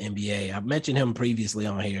with the NBA. I've mentioned him previously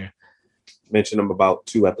on here. Mentioned him about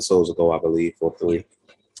 2 episodes ago, I believe, or 3.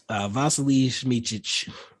 Vasily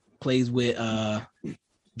Smicic plays with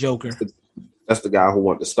Joker. That's the guy who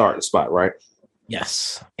wanted to start the spot, right?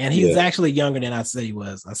 Yes. And he's actually younger than I said he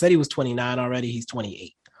was. I said he was 29 already. He's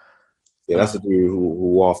 28. Yeah, that's the dude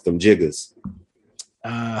who off them jiggers.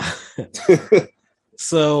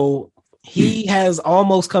 So he has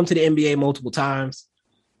almost come to the NBA multiple times.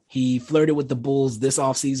 He flirted with the Bulls this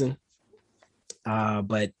offseason,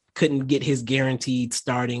 but couldn't get his guaranteed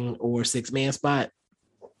starting or 6-man spot,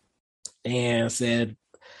 and said,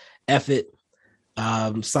 F it,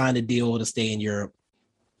 signed a deal to stay in Europe.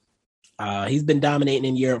 He's been dominating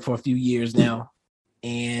in Europe for a few years now,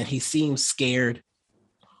 and he seems scared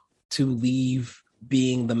to leave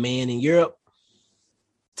being the man in Europe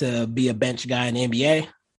to be a bench guy in the NBA.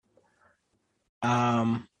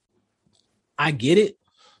 I get it,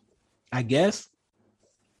 I guess,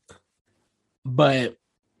 but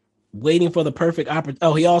waiting for the perfect opportunity.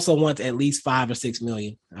 Oh, he also wants at least $5 or $6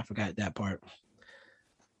 million. I forgot that part.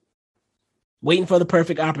 Waiting for the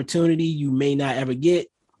perfect opportunity you may not ever get.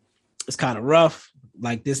 It's kind of rough.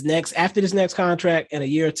 Like after this next contract in a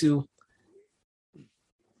year or two,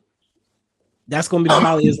 that's going to be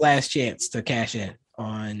probably his last chance to cash in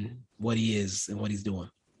on what he is and what he's doing.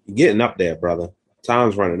 You're getting up there, brother.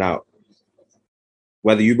 Time's running out.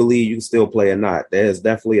 Whether you believe you can still play or not, there's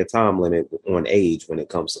definitely a time limit on age when it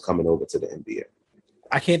comes to coming over to the NBA.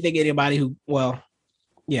 I can't think of anybody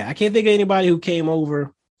I can't think of anybody who came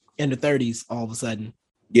over in the 30s all of a sudden.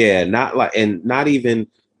 Yeah, not like, and not even,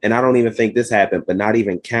 and I don't even think this happened, but not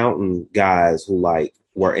even counting guys who like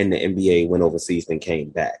were in the NBA, went overseas, and came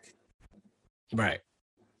back. Right.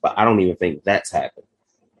 But I don't even think that's happened.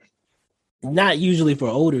 Not usually for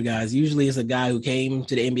older guys. Usually it's a guy who came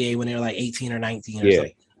to the NBA when they were like 18 or 19 or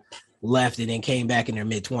something, left and then came back in their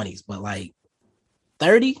mid-20s. But like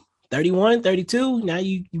 30, 31, 32, now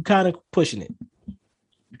you kind of pushing it.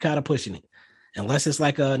 You're kind of pushing it. Unless it's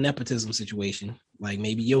like a nepotism situation. Like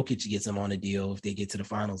maybe Jokic gets them on a deal if they get to the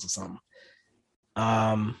finals or something.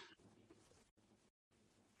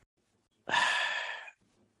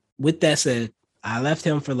 With that said, I left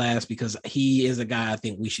him for last because he is a guy I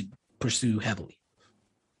think we should pursue heavily.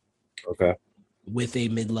 Okay. With a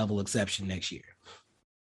mid-level exception next year.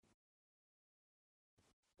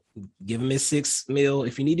 Give him his $6 million.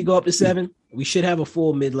 If you need to go up to $7 million, we should have a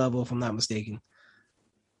full mid-level, if I'm not mistaken.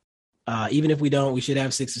 Even if we don't, we should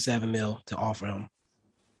have $6 or $7 million to offer him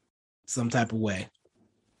some type of way.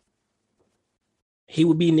 He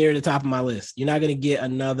would be near the top of my list. You're not going to get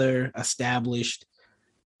another established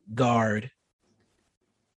guard,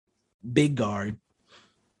 big guard.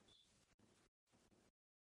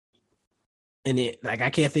 And it, like, I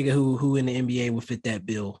can't think of who in the NBA would fit that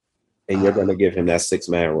bill. And you're going to give him that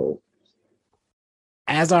 6-man role.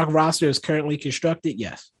 As our roster is currently constructed,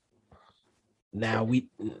 yes. Now,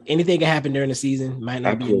 anything can happen during the season. Might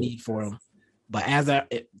not be a need for him. But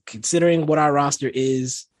considering what our roster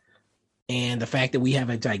is and the fact that we have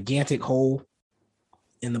a gigantic hole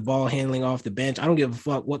in the ball handling off the bench, I don't give a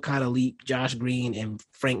fuck what kind of leap Josh Green and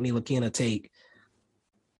Frank Ntilikina take.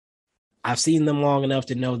 I've seen them long enough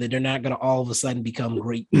to know that they're not going to all of a sudden become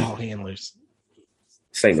great ball handlers.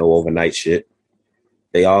 This ain't no overnight shit.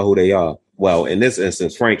 They are who they are. Well, in this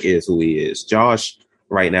instance, Frank is who he is. Josh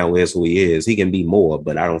right now is who he is. He can be more,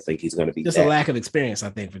 but I don't think he's going to be just that. A lack of experience, I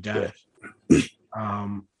think, for Josh. Yeah.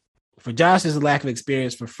 For Josh, there's a lack of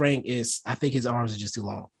experience. For Frank, I think his arms are just too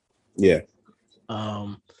long. Yeah.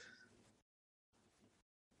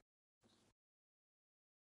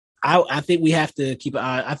 I think we have to keep an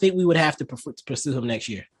eye. I think we would have to pursue him next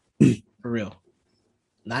year. For real.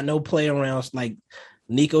 Not no play around. Like,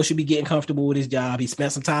 Nico should be getting comfortable with his job. He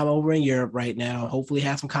spent some time over in Europe right now. Hopefully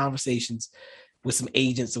have some conversations with some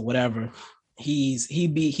agents or whatever. He's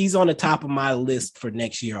on the top of my list for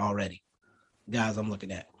next year already. Guys I'm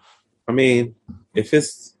looking at. I mean, if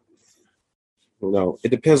it's,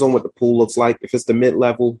 it depends on what the pool looks like. If it's the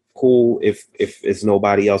mid-level, cool. If it's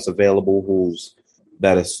nobody else available who's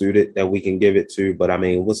better suited that we can give it to. But I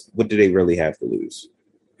mean, what do they really have to lose?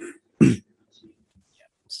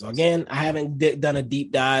 So again, I haven't done a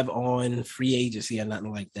deep dive on free agency or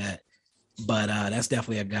nothing like that, but that's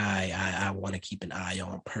definitely a guy I want to keep an eye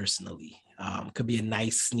on personally. Could be a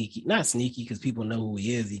nice not sneaky because people know who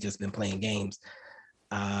he is. He's just been playing games.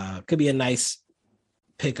 Could be a nice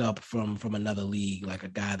pickup from another league, like a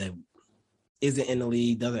guy that isn't in the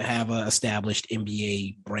league, doesn't have an established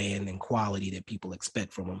NBA brand and quality that people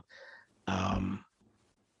expect from him.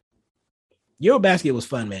 Eurobasket was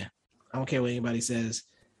fun, man. I don't care what anybody says.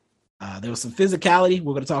 There was some physicality.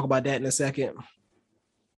 We're going to talk about that in a second.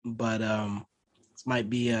 But this might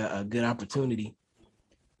be a good opportunity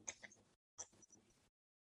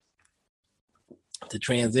to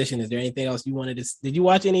transition. Is there anything else you wanted to? Did you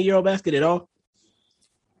watch any Eurobasket at all?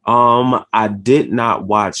 I did not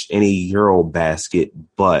watch any Eurobasket,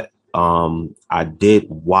 but I did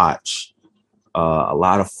watch a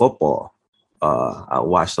lot of football. I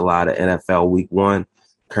watched a lot of NFL Week 1.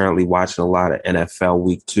 Currently watching a lot of NFL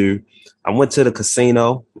Week 2. I went to the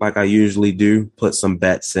casino like I usually do, put some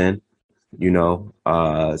bets in,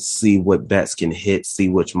 see what bets can hit, see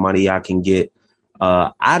which money I can get.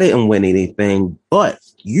 I didn't win anything, but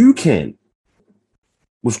you can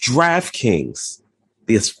with DraftKings,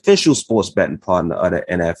 the official sports betting partner of the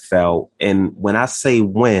NFL. And when I say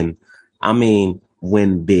win, I mean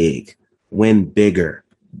win big, win bigger.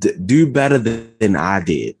 Do better than I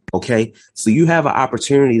did. Okay. So you have an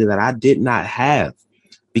opportunity that I did not have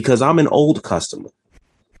because I'm an old customer.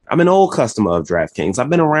 I'm an old customer of DraftKings. I've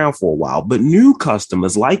been around for a while, but new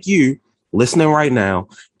customers like you listening right now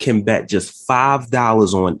can bet just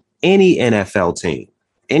 $5 on any NFL team,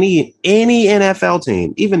 any NFL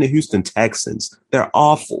team, even the Houston Texans. They're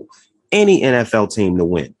awful. Any NFL team to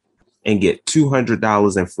win and get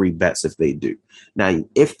 $200 in free bets if they do. Now,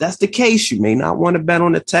 if that's the case, you may not want to bet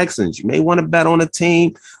on the Texans. You may want to bet on a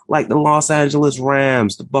team like the Los Angeles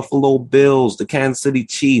Rams, the Buffalo Bills, the Kansas City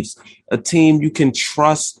Chiefs, a team you can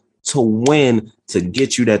trust to win to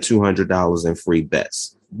get you that $200 in free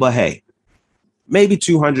bets. But hey, maybe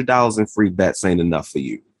 $200 in free bets ain't enough for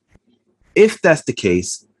you. If that's the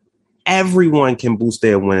case, Everyone can boost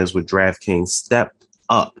their winnings with DraftKings Step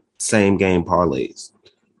Up Same Game Parlays.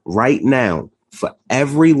 Right now, for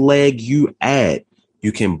every leg you add,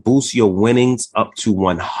 you can boost your winnings up to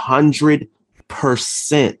 100%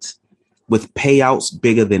 with payouts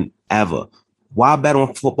bigger than ever. Why bet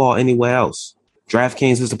on football anywhere else?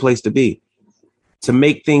 DraftKings is the place to be. To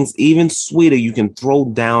make things even sweeter, you can throw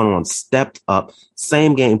down on stepped up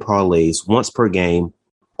same game parlays once per game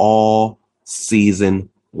all season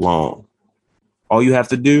long. All you have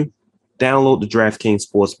to do, download the DraftKings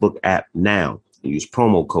Sportsbook app now and use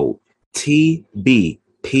promo code TBPN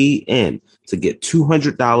to get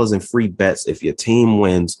 $200 in free bets if your team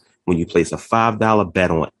wins when you place a $5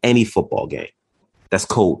 bet on any football game. That's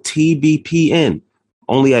code TBPN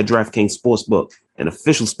only at DraftKings Sportsbook, an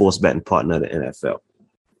official sports betting partner of the NFL.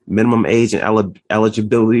 Minimum age and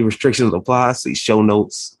eligibility restrictions apply. See show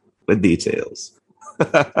notes for details.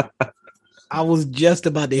 I was just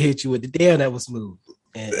about to hit you with the damn that was smooth.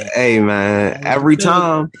 Hey man, every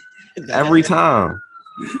time.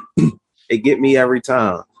 It get me every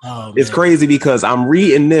time. Oh, it's crazy because I'm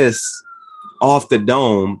reading this off the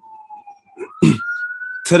dome.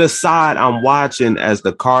 To the side, I'm watching as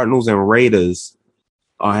the Cardinals and Raiders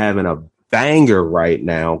are having a banger right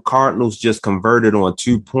now. Cardinals just converted on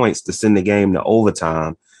 2 points to send the game to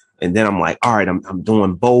overtime. And then I'm like, all right, I'm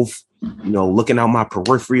doing both, looking out my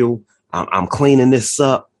peripheral. I'm cleaning this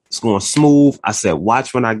up. It's going smooth. I said,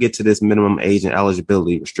 watch when I get to this minimum age and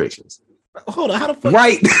eligibility restrictions. Hold on, how the fuck?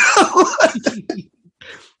 Right.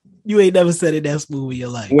 You ain't never said it that smooth in your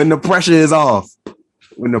life. When the pressure is off.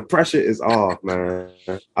 Man,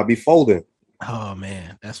 I be folding. Oh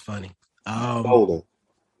man, that's funny. Folding.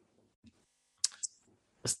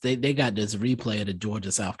 They got this replay of the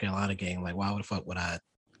Georgia South Carolina game. Like, why the fuck would I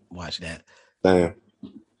watch that? Damn.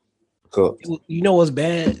 Cool. You know what's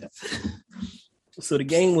bad? So the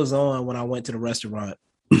game was on when I went to the restaurant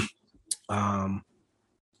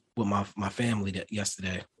with my family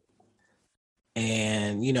yesterday.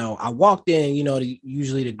 And, I walked in,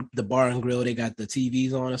 usually the bar and grill, they got the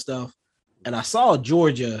TVs on and stuff. And I saw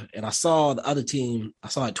Georgia and I saw the other team. I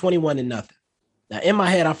saw it 21-0. Now, in my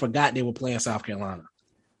head, I forgot they were playing South Carolina.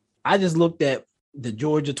 I just looked at the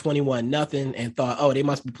Georgia 21-0 and thought, oh, they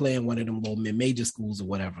must be playing one of them little mid-major schools or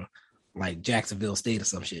whatever, like Jacksonville State or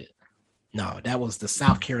some shit. No, that was the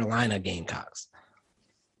South Carolina Gamecocks.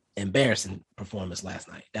 Embarrassing performance last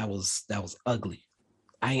night. That was ugly.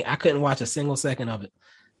 I couldn't watch a single second of it.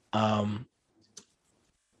 I'm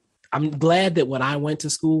glad that when I went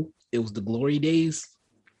to school, it was the glory days.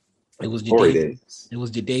 It was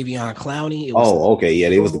Jadeveon Clowney. Okay. Yeah,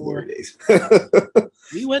 they was the glory days.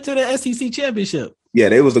 We went to the SEC championship. Yeah,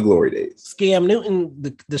 they was the glory days. Scam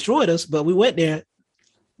Newton destroyed us, but we went there.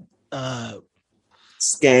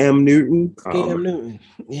 Scam Newton? Newton.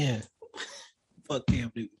 Yeah. Fuck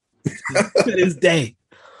Cam Newton. To this day.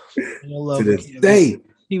 To this day.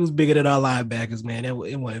 He was bigger than our linebackers, man. It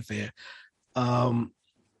wasn't fair.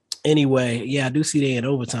 Anyway, yeah, I do see they in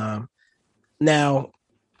overtime. Now,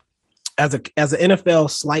 as an NFL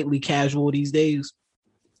slightly casual these days,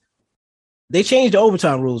 they changed the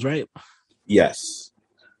overtime rules, right? Yes.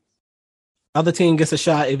 Other team gets a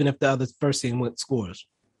shot even if the other first team scores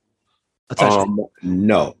a touchdown.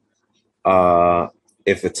 No.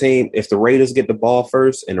 If the Raiders get the ball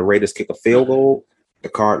first and the Raiders kick a field goal, the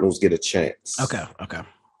Cardinals get a chance. Okay.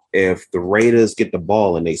 If the Raiders get the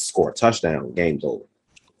ball and they score a touchdown, game's over.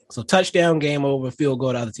 So touchdown, game over, field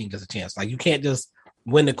goal, the other team gets a chance. Like you can't just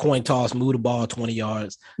win the coin toss, move the ball 20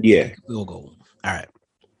 yards. Yeah. Field goal. All right.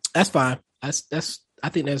 That's fine. I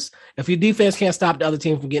think that's if your defense can't stop the other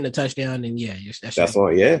team from getting a touchdown, then yeah, that's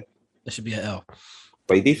all. Yeah. That should be an L.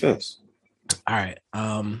 Play defense. All right.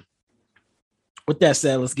 With that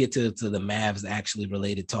said, let's get to the Mavs actually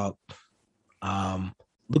related talk.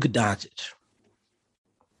 Luka Doncic.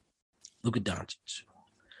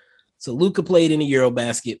 So Luka played in the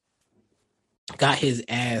Eurobasket, got his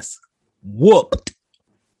ass whooped.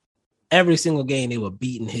 Every single game they were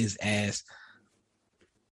beating his ass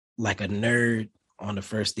like a nerd on the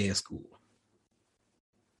first day of school.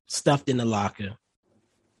 Stuffed in the locker.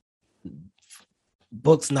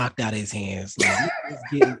 Books knocked out of his hands.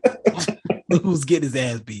 Luka was getting his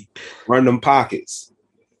ass beat. Run them pockets.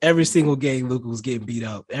 Every single game, Luka was getting beat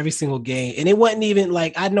up. Every single game. And it wasn't even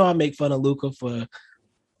like, I know I make fun of Luka for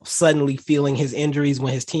suddenly feeling his injuries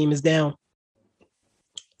when his team is down.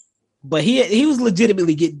 But he was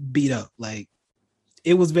legitimately getting beat up. Like,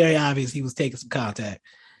 it was very obvious he was taking some contact.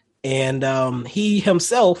 And he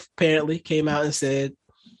himself apparently came out and said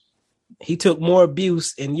he took more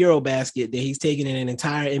abuse in Eurobasket than he's taken in an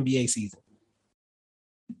entire NBA season.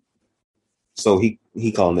 So he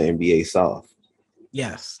He calling the NBA soft.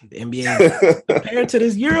 Yes, the NBA compared to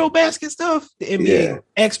this Eurobasket stuff, the NBA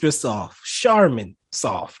extra soft, Charmin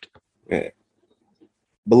soft. Yeah.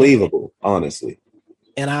 Believable, honestly.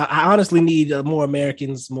 And I honestly need more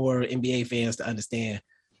Americans, more NBA fans to understand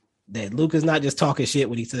that Luka's not just talking shit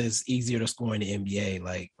when he says it's easier to score in the NBA.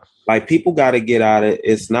 Like people got to get out of it.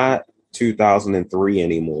 It's not 2003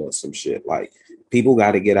 anymore. Some shit. Like people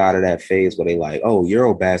got to get out of that phase where they like, oh,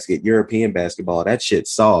 Eurobasket, European basketball, that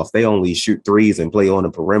shit's soft. They only shoot threes and play on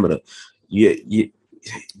the perimeter. You're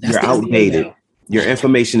outdated. Your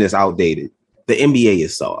information is outdated. The NBA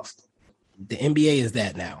is soft. The NBA is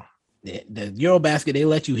that now. The Eurobasket, they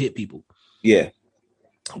let you hit people. Yeah.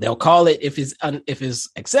 They'll call it if it's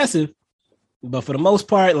excessive, but for the most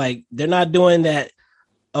part, like they're not doing that.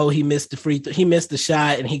 Oh, he missed he missed the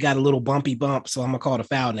shot and he got a little bumpy bump, so I'm gonna call it a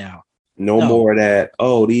foul now. No more of that.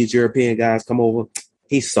 Oh, these European guys come over.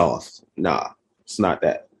 He's soft. Nah, it's not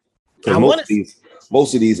that.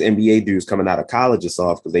 Most of these NBA dudes coming out of college are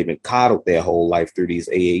soft because they've been coddled their whole life through these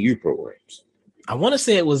AAU programs. I want to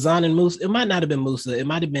say it was Zan and Musa. It might not have been Musa. It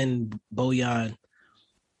might have been Bojan.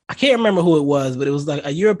 I can't remember who it was, but it was like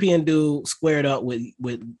a European dude squared up with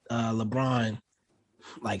LeBron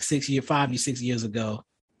like 5 to 6 years ago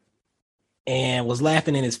and was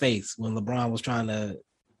laughing in his face when LeBron was trying to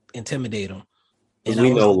intimidate him. And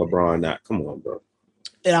we know LeBron not. Come on, bro.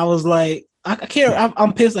 And I was like, I can't.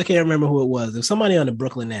 I'm pissed. I can't remember who it was. It was somebody on the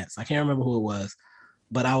Brooklyn Nets. I can't remember who it was,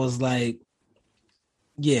 but I was like,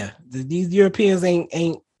 yeah, these Europeans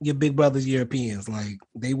ain't your big brothers. Europeans, like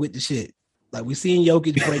they with the shit. Like we seen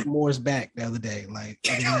Jokic break Moore's back the other day. Like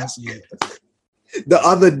last year. The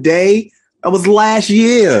other day, that was last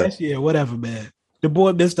year. Last year, whatever, man. The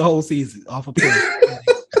boy missed the whole season off of play.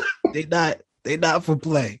 They not for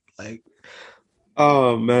play. Like,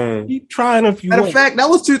 oh man, keep trying if you Matter want. of fact, that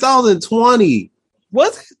was 2020.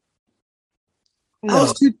 Was it?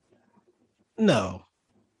 No. No.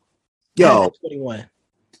 Yo, 21.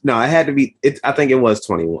 No, it had to be. I think it was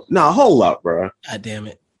 21. No, hold up, bro. God damn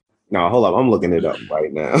it. No, hold up. I'm looking it up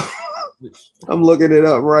right now. I'm looking it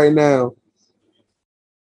up right now.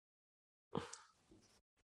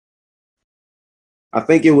 I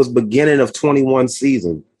think it was beginning of 21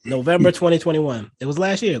 season. November 2021. It was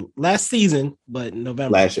last year. Last season, but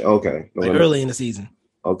November. Last year. Okay. Like early in the season.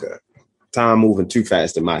 Okay. Time moving too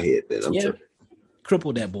fast in my head then. I'm tripping.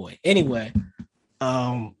 Crippled that boy. Anyway.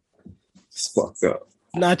 It's fucked up.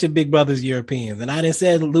 Not your big brothers Europeans. And I didn't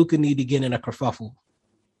say Luka need to get in a kerfuffle.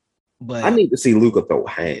 But I need to see Luka throw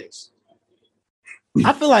hands.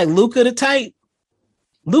 I feel like Luka the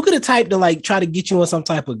type to like try to get you on some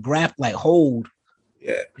type of grab like hold.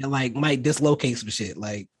 Yeah. And like might dislocate some shit.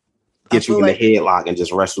 Like get you in the headlock and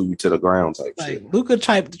just wrestle you to the ground type like, shit. Luka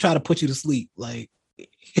type to try to put you to sleep. Like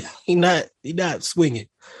he not swinging.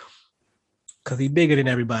 Cause he bigger than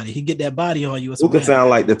everybody. He get that body on you. Luka sound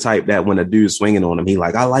like the type that when a dude's swinging on him, he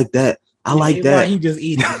like, I like that. I like that. He just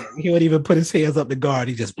eat it. He won't even put his hands up the guard.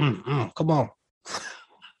 He just come on.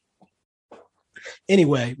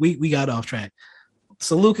 Anyway, we got off track.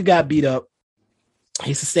 So Luka got beat up.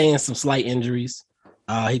 He sustained some slight injuries.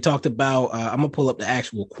 He talked about. I'm gonna pull up the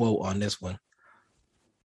actual quote on this one.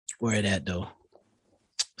 Where it at though?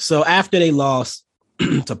 So after they lost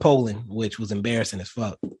to Poland, which was embarrassing as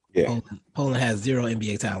fuck. Yeah. Poland has zero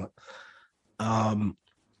NBA talent.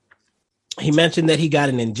 He mentioned that he got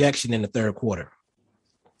an injection in the third quarter.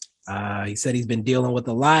 He said he's been dealing with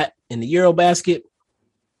a lot in the Eurobasket,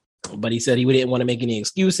 but he said he didn't want to make any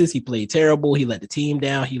excuses. He played terrible. He let the team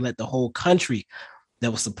down. He let the whole country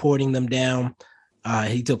that was supporting them down.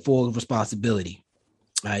 He took full responsibility.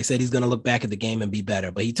 He said he's going to look back at the game and be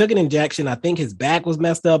better, but he took an injection. I think his back was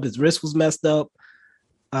messed up. His wrist was messed up.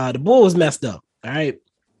 The bull was messed up. All right.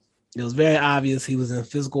 It was very obvious he was in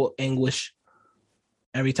physical anguish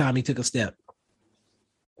every time he took a step.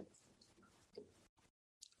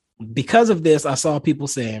 Because of this, I saw people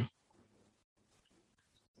saying,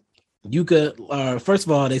 you could, first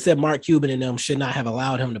of all, they said Mark Cuban and them should not have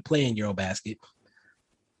allowed him to play in Eurobasket,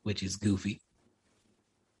 which is goofy.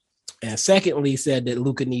 And secondly, said that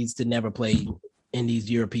Luka needs to never play in these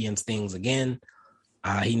European things again.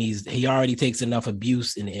 He already takes enough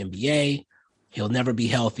abuse in the NBA. He'll never be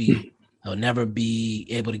healthy. He'll never be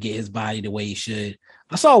able to get his body the way he should.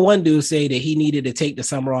 I saw one dude say that he needed to take the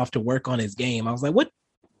summer off to work on his game. I was like, what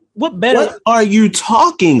better? What are you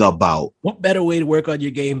talking about? What better way to work on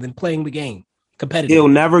your game than playing the game competitively? He'll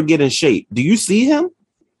never get in shape. Do you see him?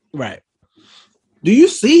 Right. Do you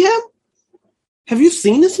see him? Have you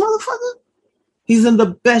seen this motherfucker? He's in the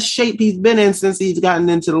best shape he's been in since he's gotten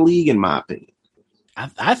into the league, in my opinion.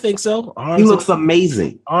 I think so. He looks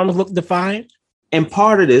amazing. Arms look defined. And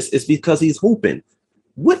part of this is because he's hooping.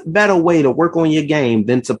 What better way to work on your game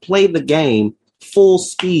than to play the game full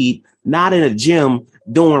speed, not in a gym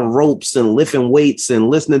doing ropes and lifting weights and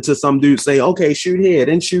listening to some dude say, okay, shoot here,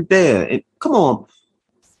 then shoot there. And come on.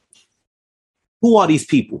 Who are these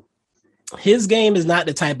people? His game is not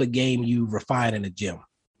the type of game you refine in a gym.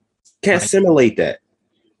 Can't simulate that.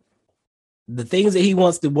 The things that he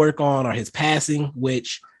wants to work on are his passing,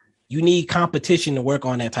 which you need competition to work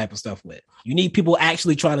on that type of stuff with. You need people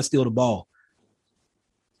actually trying to steal the ball,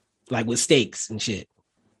 like with stakes and shit.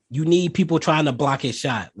 You need people trying to block his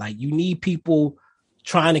shot. Like you need people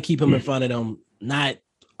trying to keep him in front of them. Not,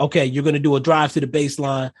 okay, you're going to do a drive to the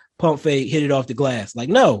baseline, pump fake, hit it off the glass. Like,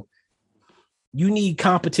 no, you need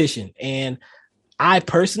competition. And I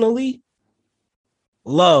personally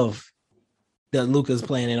love that Luka's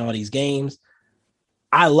playing in all these games.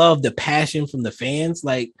 I love the passion from the fans.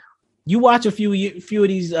 Like you watch a few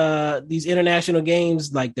of these international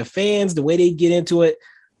games, like the fans, the way they get into it.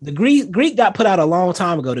 The Greek got put out a long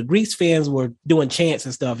time ago. The Greece fans were doing chants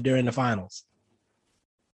and stuff during the finals.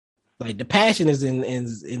 Like the passion is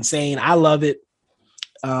insane. I love it.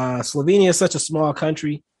 Slovenia is such a small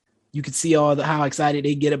country. You can see how excited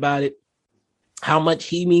they get about it, how much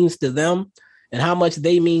he means to them, and how much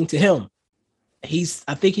they mean to him.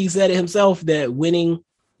 I think he said it himself that winning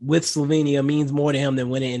with Slovenia means more to him than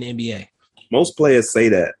winning in the NBA. Most players say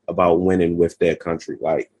that about winning with their country,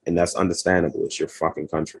 and that's understandable. It's your fucking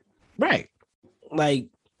country. Right. Like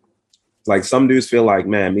some dudes feel like,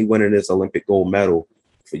 man, me winning this Olympic gold medal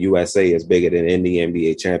for USA is bigger than any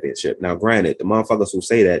NBA championship. Now, granted, the motherfuckers who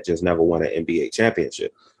say that just never won an NBA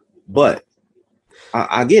championship. But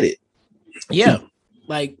I get it. Yeah.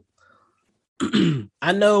 Like,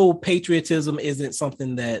 I know patriotism isn't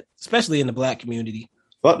something that, especially in the Black community,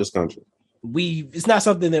 fuck this country. It's not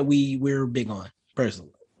something that we're big on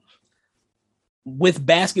personally. With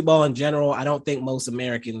basketball in general, I don't think most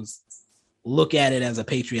Americans look at it as a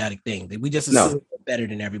patriotic thing. We just assume we're better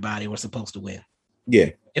than everybody. We're supposed to win.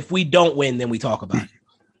 Yeah. If we don't win, then we talk about it.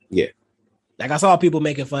 Yeah. Like I saw people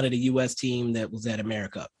making fun of the U.S. team that was at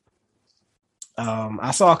America. I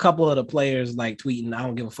saw a couple of the players like tweeting, I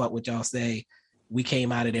don't give a fuck what y'all say. We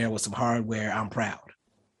came out of there with some hardware. I'm proud.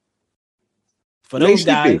 For those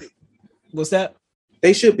guys, what's that?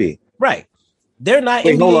 They should be. Right. They're not.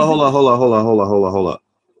 Wait, hold on.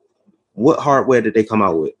 What hardware did they come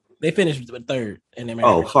out with? They finished with third in America.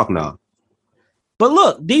 Oh, fuck no. But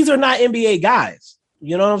look, these are not NBA guys.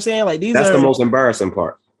 You know what I'm saying? Like That's the most embarrassing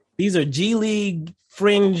part. These are G League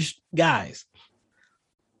fringe guys.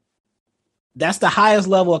 That's the highest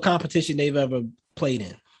level of competition they've ever played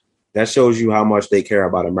in. That shows you how much they care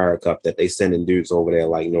about America, that they sending dudes over there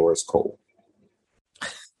like Norris Cole.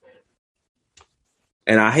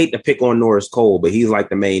 And I hate to pick on Norris Cole, but he's like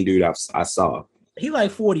the main dude I saw. He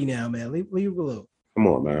like 40 now, man. Leave alone. Come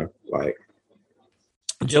on, man. Like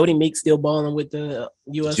Jody Meeks still balling with the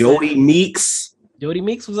US. Jody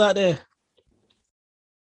Meeks was out there.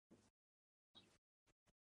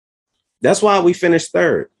 That's why we finished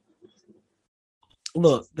third.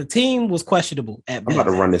 Look, the team was questionable at best. I'm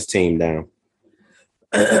about to run this team down.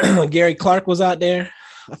 Gary Clark was out there.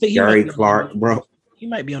 I think Gary Clark, bro. He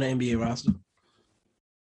might be on the NBA roster.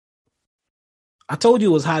 I told you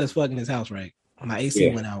it was hot as fuck in his house, right? My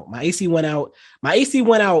AC went out. My AC went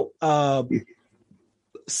out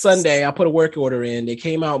Sunday. I put a work order in. They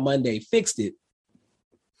came out Monday, fixed it.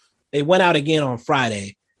 They went out again on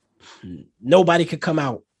Friday. Nobody could come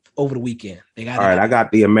out over the weekend. All right, I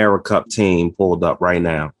got the AmeriCup team pulled up right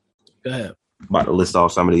now. Go ahead. About to list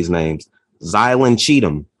off some of these names. Zylan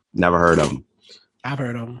Cheatham, never heard of him. I've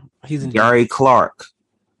heard of him. He's in Gary Clark,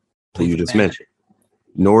 who you just mentioned.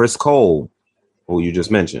 Norris Cole, who you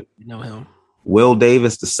just mentioned. You know him. Will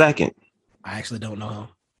Davis II. I actually don't know him.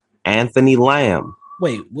 Anthony Lamb.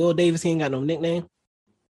 Wait, Will Davis, he ain't got no nickname?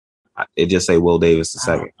 It just say Will Davis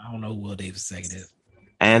II. I don't know who Will Davis II is.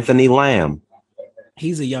 Anthony Lamb.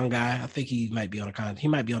 He's a young guy. I think he might be on he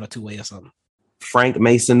might be on a two-way or something. Frank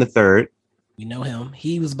Mason III. We know him.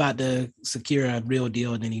 He was about to secure a real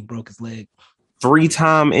deal and then he broke his leg.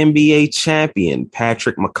 3-time NBA champion,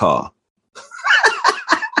 Patrick McCaw.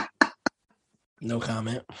 No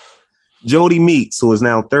comment. Jody Meeks, who is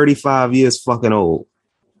now 35 years fucking old.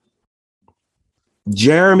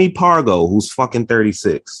 Jeremy Pargo, who's fucking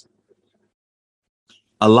 36.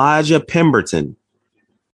 Elijah Pemberton.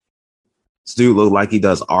 This dude look like he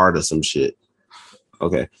does art or some shit.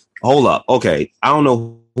 Okay. Hold up. Okay. I don't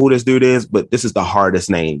know who this dude is, but this is the hardest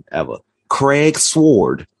name ever. Craig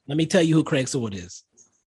Sword. Let me tell you who Craig Sword is.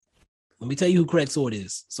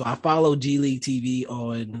 So I follow G League TV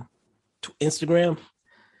on Instagram.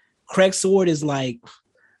 Craig Sword is like,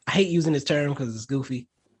 I hate using this term because it's goofy.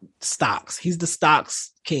 Stocks. He's the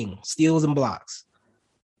stocks king, steals and blocks.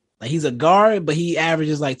 Like he's a guard, but he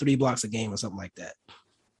averages like 3 blocks a game or something like that.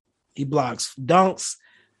 He blocks dunks,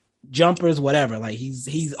 jumpers, whatever. Like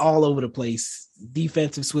he's all over the place.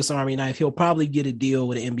 Defensive Swiss Army knife. He'll probably get a deal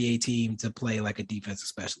with an NBA team to play like a defensive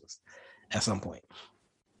specialist at some point.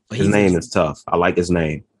 But his name is tough. I like his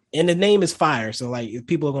name. And the name is fire. So like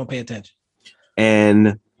people are gonna pay attention.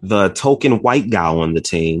 And the token white guy on the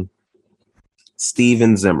team,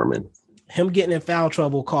 Steven Zimmerman. Him getting in foul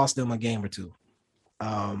trouble cost him a game or two.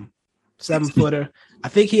 7-footer. I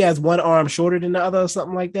think he has one arm shorter than the other or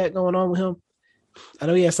something like that going on with him. I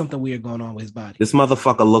know he has something weird going on with his body. This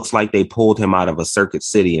motherfucker looks like they pulled him out of a Circuit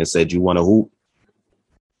City and said, "You want to hoop?"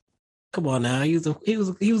 Come on now. He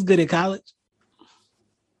was good at college.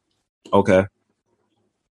 Okay.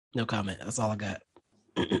 No comment. That's all I got.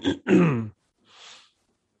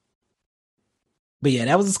 But yeah,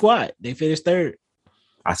 that was the squad. They finished third.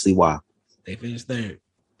 I see why. They finished third.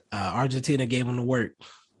 Argentina gave them the work.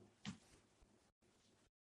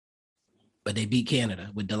 But they beat Canada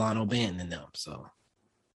with Delano Banton and them. So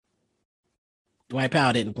Dwight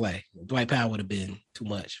Powell didn't play. Dwight Powell would have been too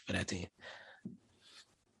much for that team.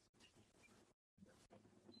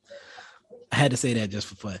 I had to say that just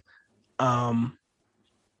for fun.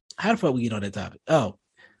 How the fuck we get on that topic? Oh,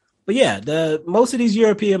 but yeah, most of these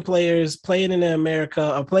European players playing in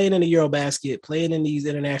America or playing in the Eurobasket, playing in these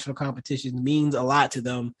international competitions means a lot to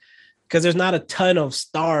them because there's not a ton of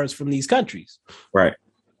stars from these countries. Right.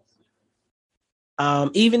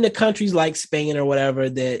 Even the countries like Spain or whatever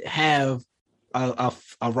that have a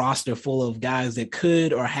roster full of guys that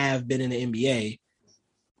could or have been in the NBA,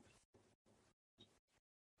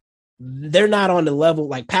 they're not on the level.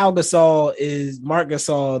 Like Pau Gasol is Marc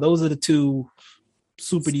Gasol. Those are the two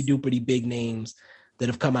superty duperty big names that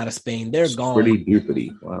have come out of Spain. They're gone. Pretty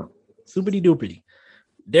duperty. Wow. Superty duperty.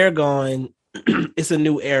 They're gone. It's a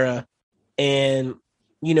new era. And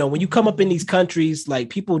you know, when you come up in these countries,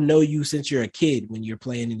 like people know you since you're a kid when you're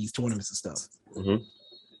playing in these tournaments and stuff. Mm-hmm.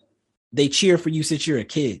 They cheer for you since you're a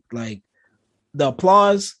kid. Like the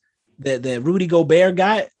applause that Rudy Gobert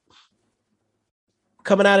got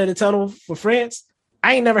coming out of the tunnel for France,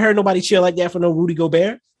 I ain't never heard nobody cheer like that for no Rudy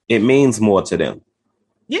Gobert. It means more to them.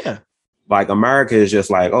 Yeah. Like America is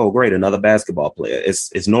just like, oh, great, another basketball player.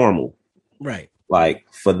 It's normal. Right. Like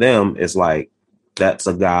for them, it's like, that's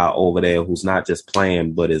a guy over there who's not just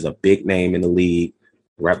playing, but is a big name in the league,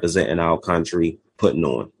 representing our country, putting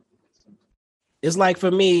on. It's like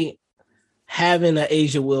for me, having an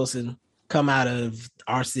Asia Wilson come out of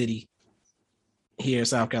our city here in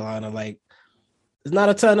South Carolina, like there's not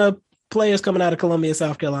a ton of players coming out of Columbia,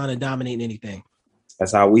 South Carolina, dominating anything.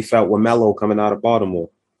 That's how we felt with Melo coming out of Baltimore.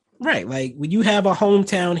 Right. Like when you have a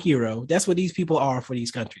hometown hero, that's what these people are for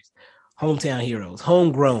these countries. Hometown heroes,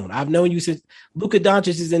 homegrown. I've known you since Luka Doncic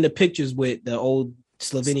is in the pictures with the old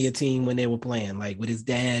Slovenia team when they were playing, like with his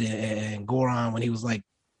dad and Goran when he was like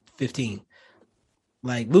 15.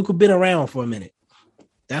 Like Luka been around for a minute.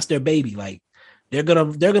 That's their baby. Like they're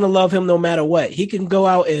gonna love him no matter what. He can go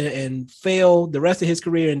out and fail the rest of his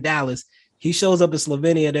career in Dallas. He shows up in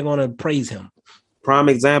Slovenia, they're gonna praise him. Prime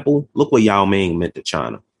example, look what Yao Ming meant to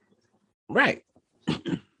China. Right.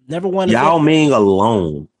 Never won. Yao Ming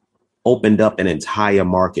alone opened up an entire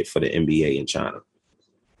market for the NBA in China.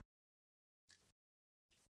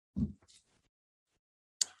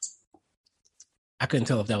 I couldn't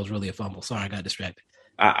tell if that was really a fumble. Sorry, I got distracted.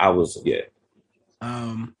 I was, yeah.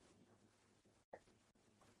 The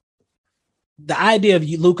idea of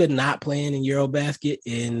Luka not playing in Eurobasket,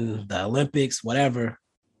 in the Olympics, whatever,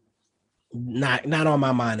 not on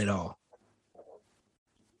my mind at all.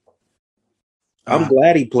 I'm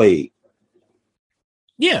glad he played.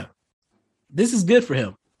 Yeah. This is good for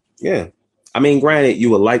him. Yeah. I mean, granted, you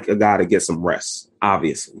would like a guy to get some rest,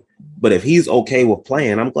 obviously. But if he's okay with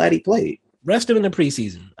playing, I'm glad he played. Rest him in the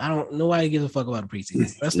preseason. Nobody gives a fuck about the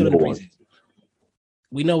preseason. Rest him in the preseason.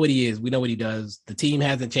 We know what he is. We know what he does. The team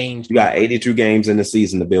hasn't changed. You got 82 games in the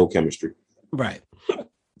season to build chemistry. Right.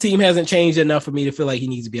 Team hasn't changed enough for me to feel like he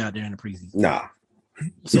needs to be out there in the preseason. Nah.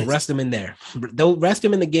 So rest him in there. Don't rest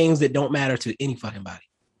him in the games that don't matter to any fucking body.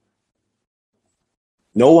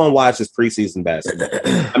 No one watches preseason basketball.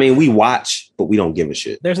 I mean, we watch, but we don't give a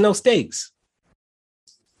shit. There's no stakes.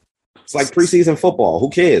 It's like preseason football. Who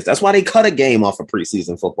cares? That's why they cut a game off of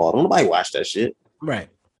preseason football. Don't nobody watch that shit. Right.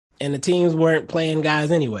 And the teams weren't playing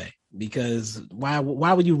guys anyway, because why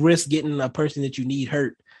would you risk getting a person that you need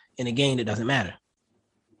hurt in a game that doesn't matter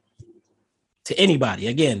to anybody?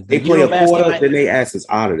 Again, they play a quarter, then they ass is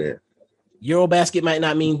out of there. Eurobasket might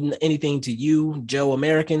not mean anything to you, Joe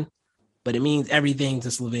American, but it means everything to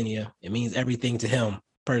Slovenia. It means everything to him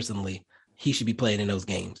personally. He should be playing in those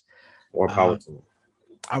games. More power to him.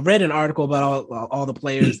 I read an article about all the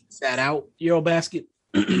players that sat out Eurobasket.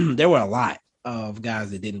 There were a lot of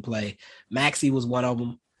guys that didn't play. Maxey was one of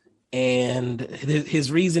them. And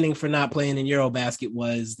his reasoning for not playing in Eurobasket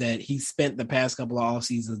was that he spent the past couple of off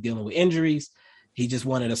seasons dealing with injuries. He just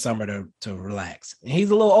wanted a summer to relax. And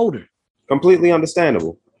he's a little older. Completely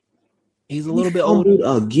understandable. He's a little bit older.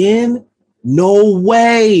 Again? No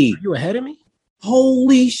way. Are you ahead of me?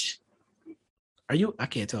 Holy sh! Are you? I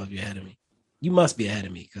can't tell if you're ahead of me. You must be ahead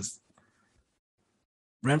of me because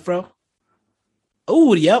Renfro.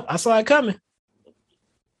 Oh, yep. I saw it coming.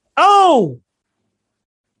 Oh!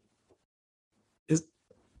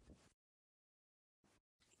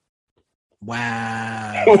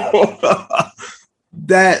 Wow.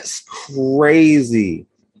 That's crazy.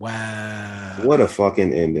 Wow. What a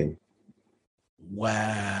fucking ending.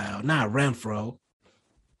 Wow. Not Renfro.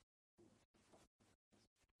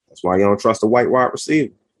 That's why you don't trust a white wide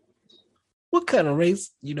receiver. What kind of race?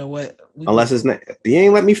 You know what? Unless it's not, you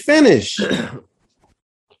ain't let me finish.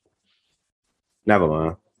 Never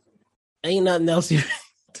mind. Ain't nothing else you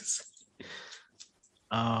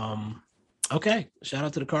okay. Shout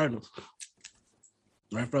out to the Cardinals.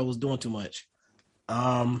 Renfro was doing too much.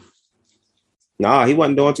 Nah, he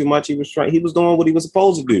wasn't doing too much. He was doing what he was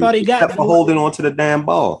supposed to do. I thought he got except for holding on to the damn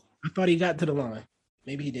ball. I thought he got to the line.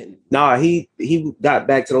 Maybe he didn't. Nah, he got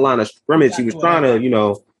back to the line of scrimmage. He was trying to,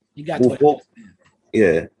 he got to it.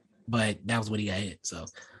 Yeah. But that was what he got hit. So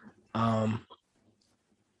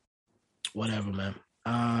whatever, man.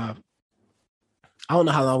 I don't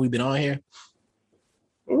know how long we've been on here.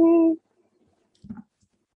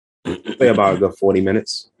 Say about a good 40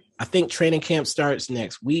 minutes. I think training camp starts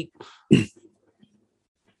next week.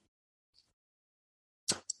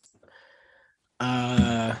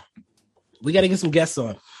 We got to get some guests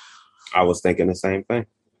on. I was thinking the same thing.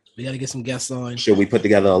 We got to get some guests on. Should we put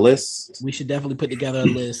together a list? We should definitely put together a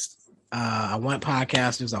list. I want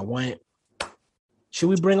podcasters. Should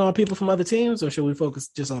we bring on people from other teams or should we focus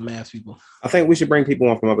just on Mavs people? I think we should bring people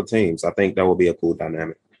on from other teams. I think that would be a cool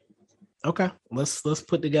dynamic. Okay, let's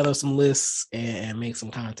put together some lists and make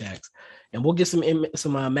some contacts, and we'll get some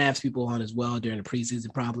Mavs people on as well during the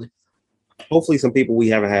preseason, probably. Hopefully, some people we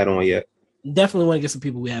haven't had on yet. Definitely want to get some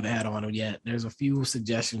people we haven't had on yet. There's a few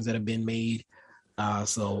suggestions that have been made,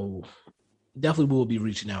 so definitely we'll be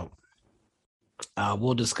reaching out.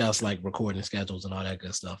 We'll discuss like recording schedules and all that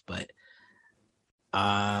good stuff, but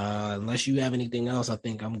unless you have anything else, I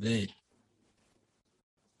think I'm good.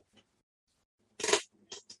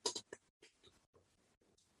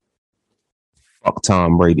 Fuck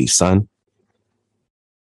Tom Brady, son.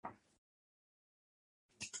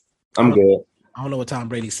 I'm good. I don't know what Tom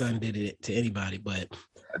Brady's son did to anybody, but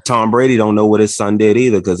Tom Brady don't know what his son did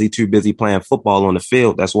either because he's too busy playing football on the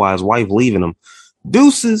field. That's why his wife leaving him.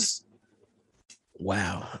 Deuces.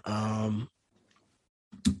 Wow.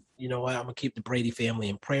 You know what? I'm gonna keep the Brady family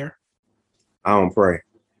in prayer. I don't pray.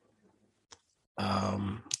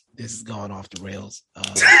 This is going off the rails.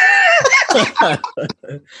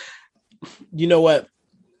 You know what?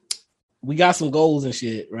 We got some goals and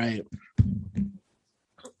shit, right?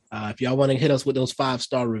 If y'all want to hit us with those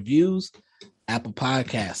 5-star reviews, Apple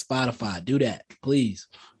Podcasts, Spotify, do that, please.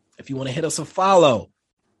 If you want to hit us a follow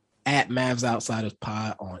at Mavs Outsiders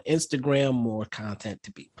Pod on Instagram, more content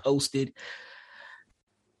to be posted.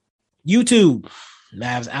 YouTube,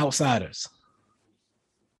 Mavs Outsiders.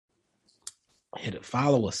 Hit it,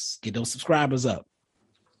 follow us, get those subscribers up.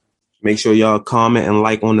 Make sure y'all comment and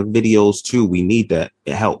like on the videos too. We need that.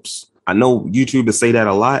 It helps. I know YouTubers say that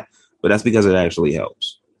a lot, but that's because it actually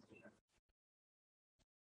helps.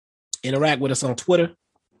 Interact with us on Twitter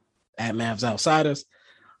at Mavs Outsiders.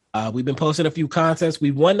 We've been posting a few contests. We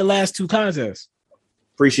won the last 2 contests.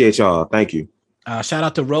 Appreciate y'all. Thank you. Shout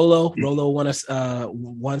out to Rolo. Rolo won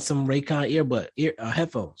some Raycon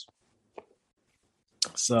headphones.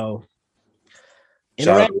 So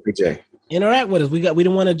interact with us. We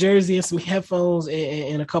didn't want a jersey and some headphones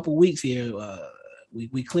in a couple weeks here.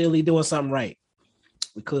 We clearly doing something right.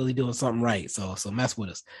 So mess with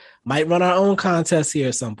us. Might run our own contest here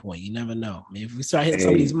at some point. You never know. Maybe if we start hitting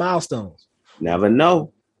some of these milestones. Never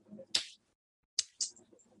know.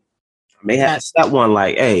 May have to set one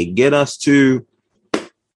like, hey, get us to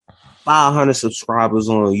 500 subscribers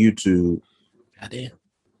on YouTube. Goddamn.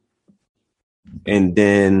 And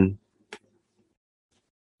then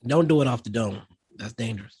don't do it off the dome. That's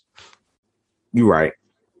dangerous. You're right.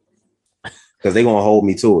 Because they're gonna hold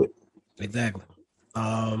me to it. Exactly.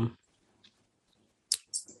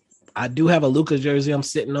 I do have a Luka jersey I'm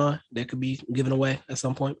sitting on that could be given away at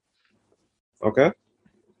some point. Okay.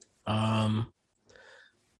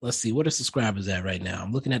 Let's see, what are subscribers at right now?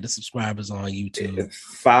 I'm looking at the subscribers on YouTube.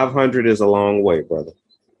 500 is a long way, brother.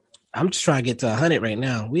 I'm just trying to get to 100 right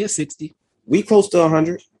now. We at 60. We close to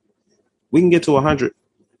 100. We can get to 100.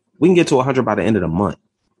 We can get to 100 by the end of the month.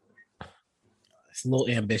 It's a little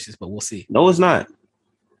ambitious, but we'll see. No, it's not.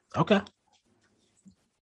 Okay.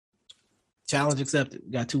 Challenge accepted.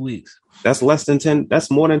 Got 2 weeks. That's less than 10. That's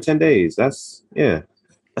more than 10 days. That's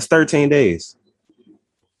 13 days.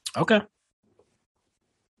 Okay.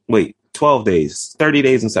 Wait, 12 days. 30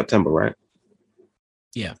 days in September, right?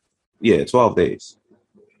 Yeah. Yeah, 12 days.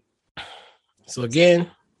 So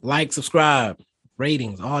again, like, subscribe,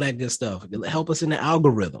 ratings, all that good stuff. Help us in the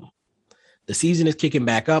algorithm. The season is kicking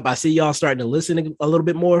back up. I see y'all starting to listen a little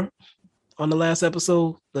bit more on the last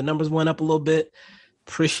episode. The numbers went up a little bit.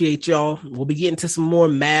 Appreciate y'all. We'll be getting to some more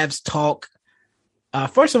Mavs talk.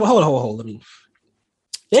 First of all, hold. Let me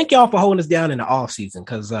thank y'all for holding us down in the off season,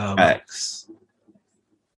 because the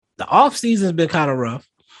off season has been kind of rough.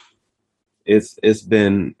 It's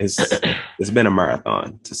been a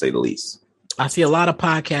marathon, to say the least. I see a lot of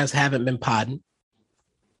podcasts haven't been podding,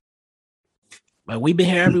 but we've been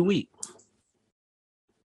here every week.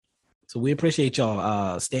 So we appreciate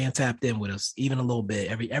y'all staying tapped in with us, even a little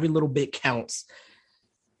bit. Every little bit counts.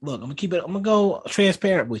 Look, I'm gonna go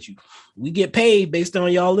transparent with you. We get paid based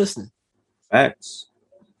on y'all listening. Facts.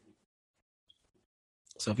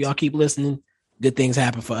 So if y'all keep listening, good things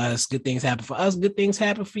happen for us. Good things happen for us. Good things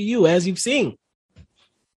happen for you, as you've seen.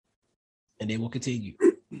 And they will continue.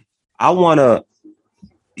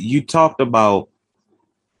 You talked about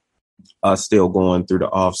us still going through the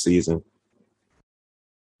off season.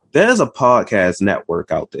 There's a podcast network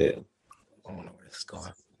out there. I don't know where this is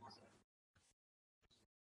going.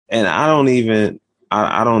 And I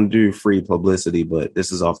don't do free publicity, but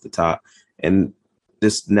this is off the top. And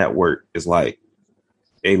this network is like,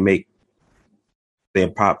 they're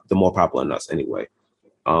more popular than us anyway.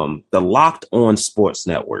 The Locked On Sports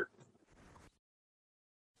Network.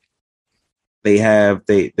 They have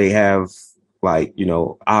like,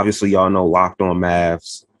 obviously y'all know Locked On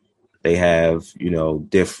Mavs. They have,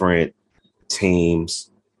 different teams.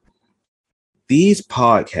 These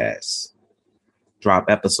podcasts drop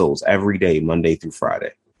episodes every day, Monday through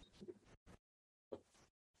Friday.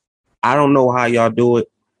 I don't know how y'all do it,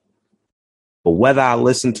 but whether I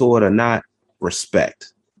listen to it or not,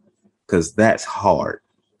 respect, because that's hard.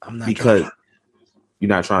 I'm not because trying. You're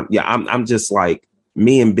not trying. Yeah, I'm just like,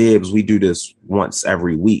 me and Bibbs, we do this once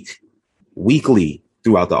every weekly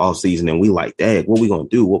throughout the off season, and we like, dang, what we gonna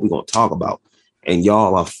do? What we gonna talk about? And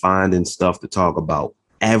y'all are finding stuff to talk about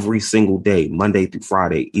every single day, Monday through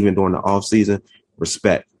Friday, even during the off season.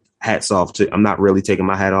 Respect. Hats off to. I'm not really taking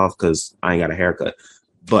my hat off because I ain't got a haircut,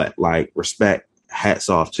 but like, respect. Hats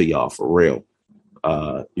off to y'all for real.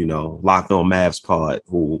 Locked On Mavs pod,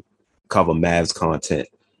 who cover Mavs content.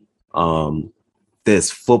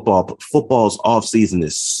 This football's off season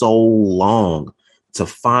is so long. To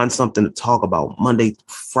find something to talk about Monday,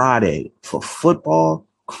 Friday for football,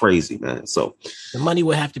 crazy, man. So the money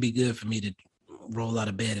would have to be good for me to roll out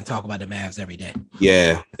of bed and talk about the Mavs every day.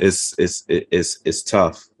 Yeah, it's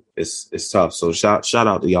tough. It's tough. So shout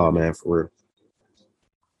out to y'all, man, for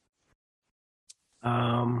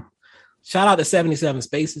real. Shout out to 77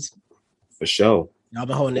 Spaces. For sure. Y'all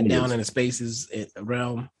been holding it down in the Spaces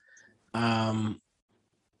realm.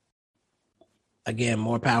 Again,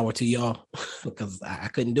 more power to y'all, because I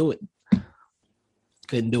couldn't do it.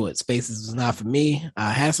 Spaces was not for me.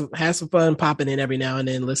 Had some fun popping in every now and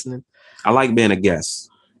then, listening. I like being a guest.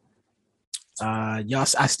 Y'all,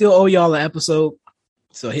 I still owe y'all an episode,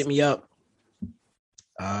 so hit me up.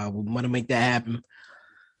 We want to make that happen.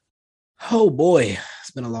 Oh boy,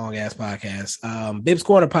 it's been a long ass podcast. Bibbs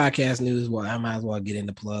Corner podcast news. Well, I might as well get in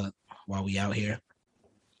the plug while we out here.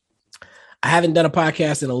 I haven't done a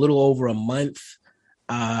podcast in a little over a month.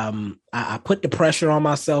 I put the pressure on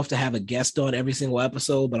myself to have a guest on every single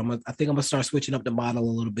episode, but I think I'm gonna start switching up the model a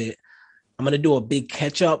little bit. I'm gonna do a big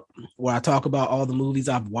catch up where I talk about all the movies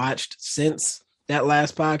I've watched since that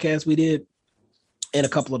last podcast we did, and a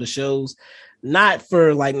couple of the shows. Not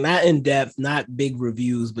in depth, not big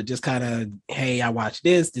reviews, but just kind of, hey, I watched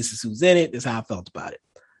this. This is who's in it. This is how I felt about it.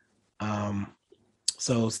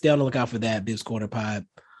 So stay on the lookout for that. Bibbs Corner Pod.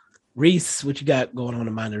 Reese, what you got going on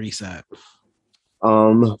the Mind the Reese side?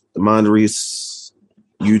 The Mind the Reese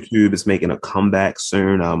YouTube is making a comeback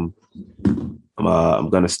soon. I'm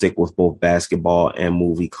gonna stick with both basketball and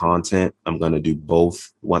movie content. I'm gonna do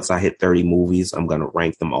both. Once I hit 30 movies, I'm gonna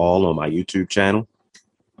rank them all on my YouTube channel.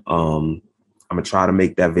 I'm gonna try to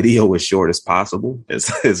make that video as short as possible,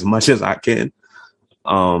 as much as I can.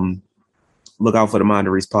 look out for the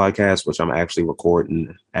Monderies podcast, which I'm actually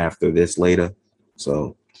recording after this later.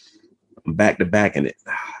 So I'm back to back in it.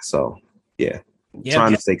 So yeah,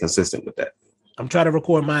 trying to stay consistent with that. I'm trying to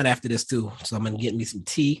record mine after this too. So I'm gonna get me some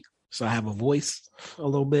tea so I have a voice a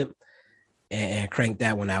little bit and crank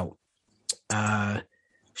that one out.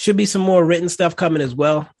 Should be some more written stuff coming as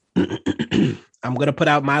well. I'm gonna put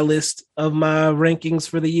out my list of my rankings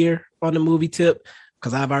for the year on the movie tip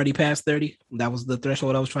because I've already passed 30. That was the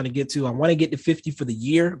threshold I was trying to get to. I want to get to 50 for the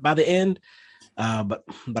year by the end. But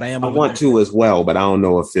I want to as well, but I don't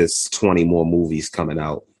know if it's 20 more movies coming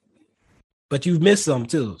out. But you've missed some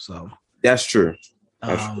too, so that's true.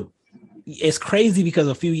 It's crazy because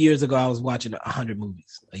a few years ago I was watching 100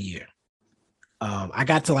 movies a year. I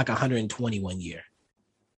got to like 120 one year,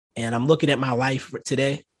 and I'm looking at my life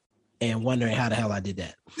today and wondering how the hell I did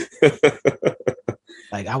that.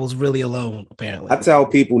 Like I was really alone. Apparently, I tell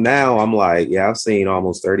people now, I'm like, yeah, I've seen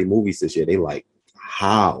almost 30 movies this year. They like,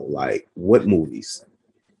 how? Like, what movies?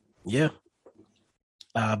 Yeah.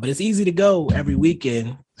 But it's easy to go every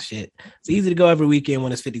weekend. Shit. It's easy to go every weekend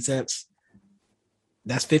when it's 50 cents.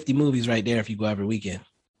 That's 50 movies right there if you go every weekend.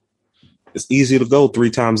 It's easy to go 3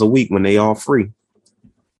 times a week when they all free.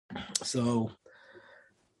 So,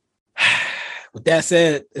 with that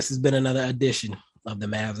said, this has been another edition of the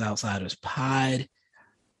Mavs Outsiders Pod.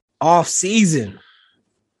 Off season.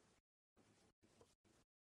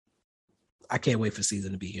 I can't wait for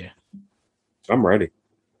season to be here. I'm ready.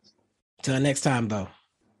 Till next time, though.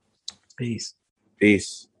 Peace.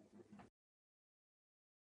 Peace.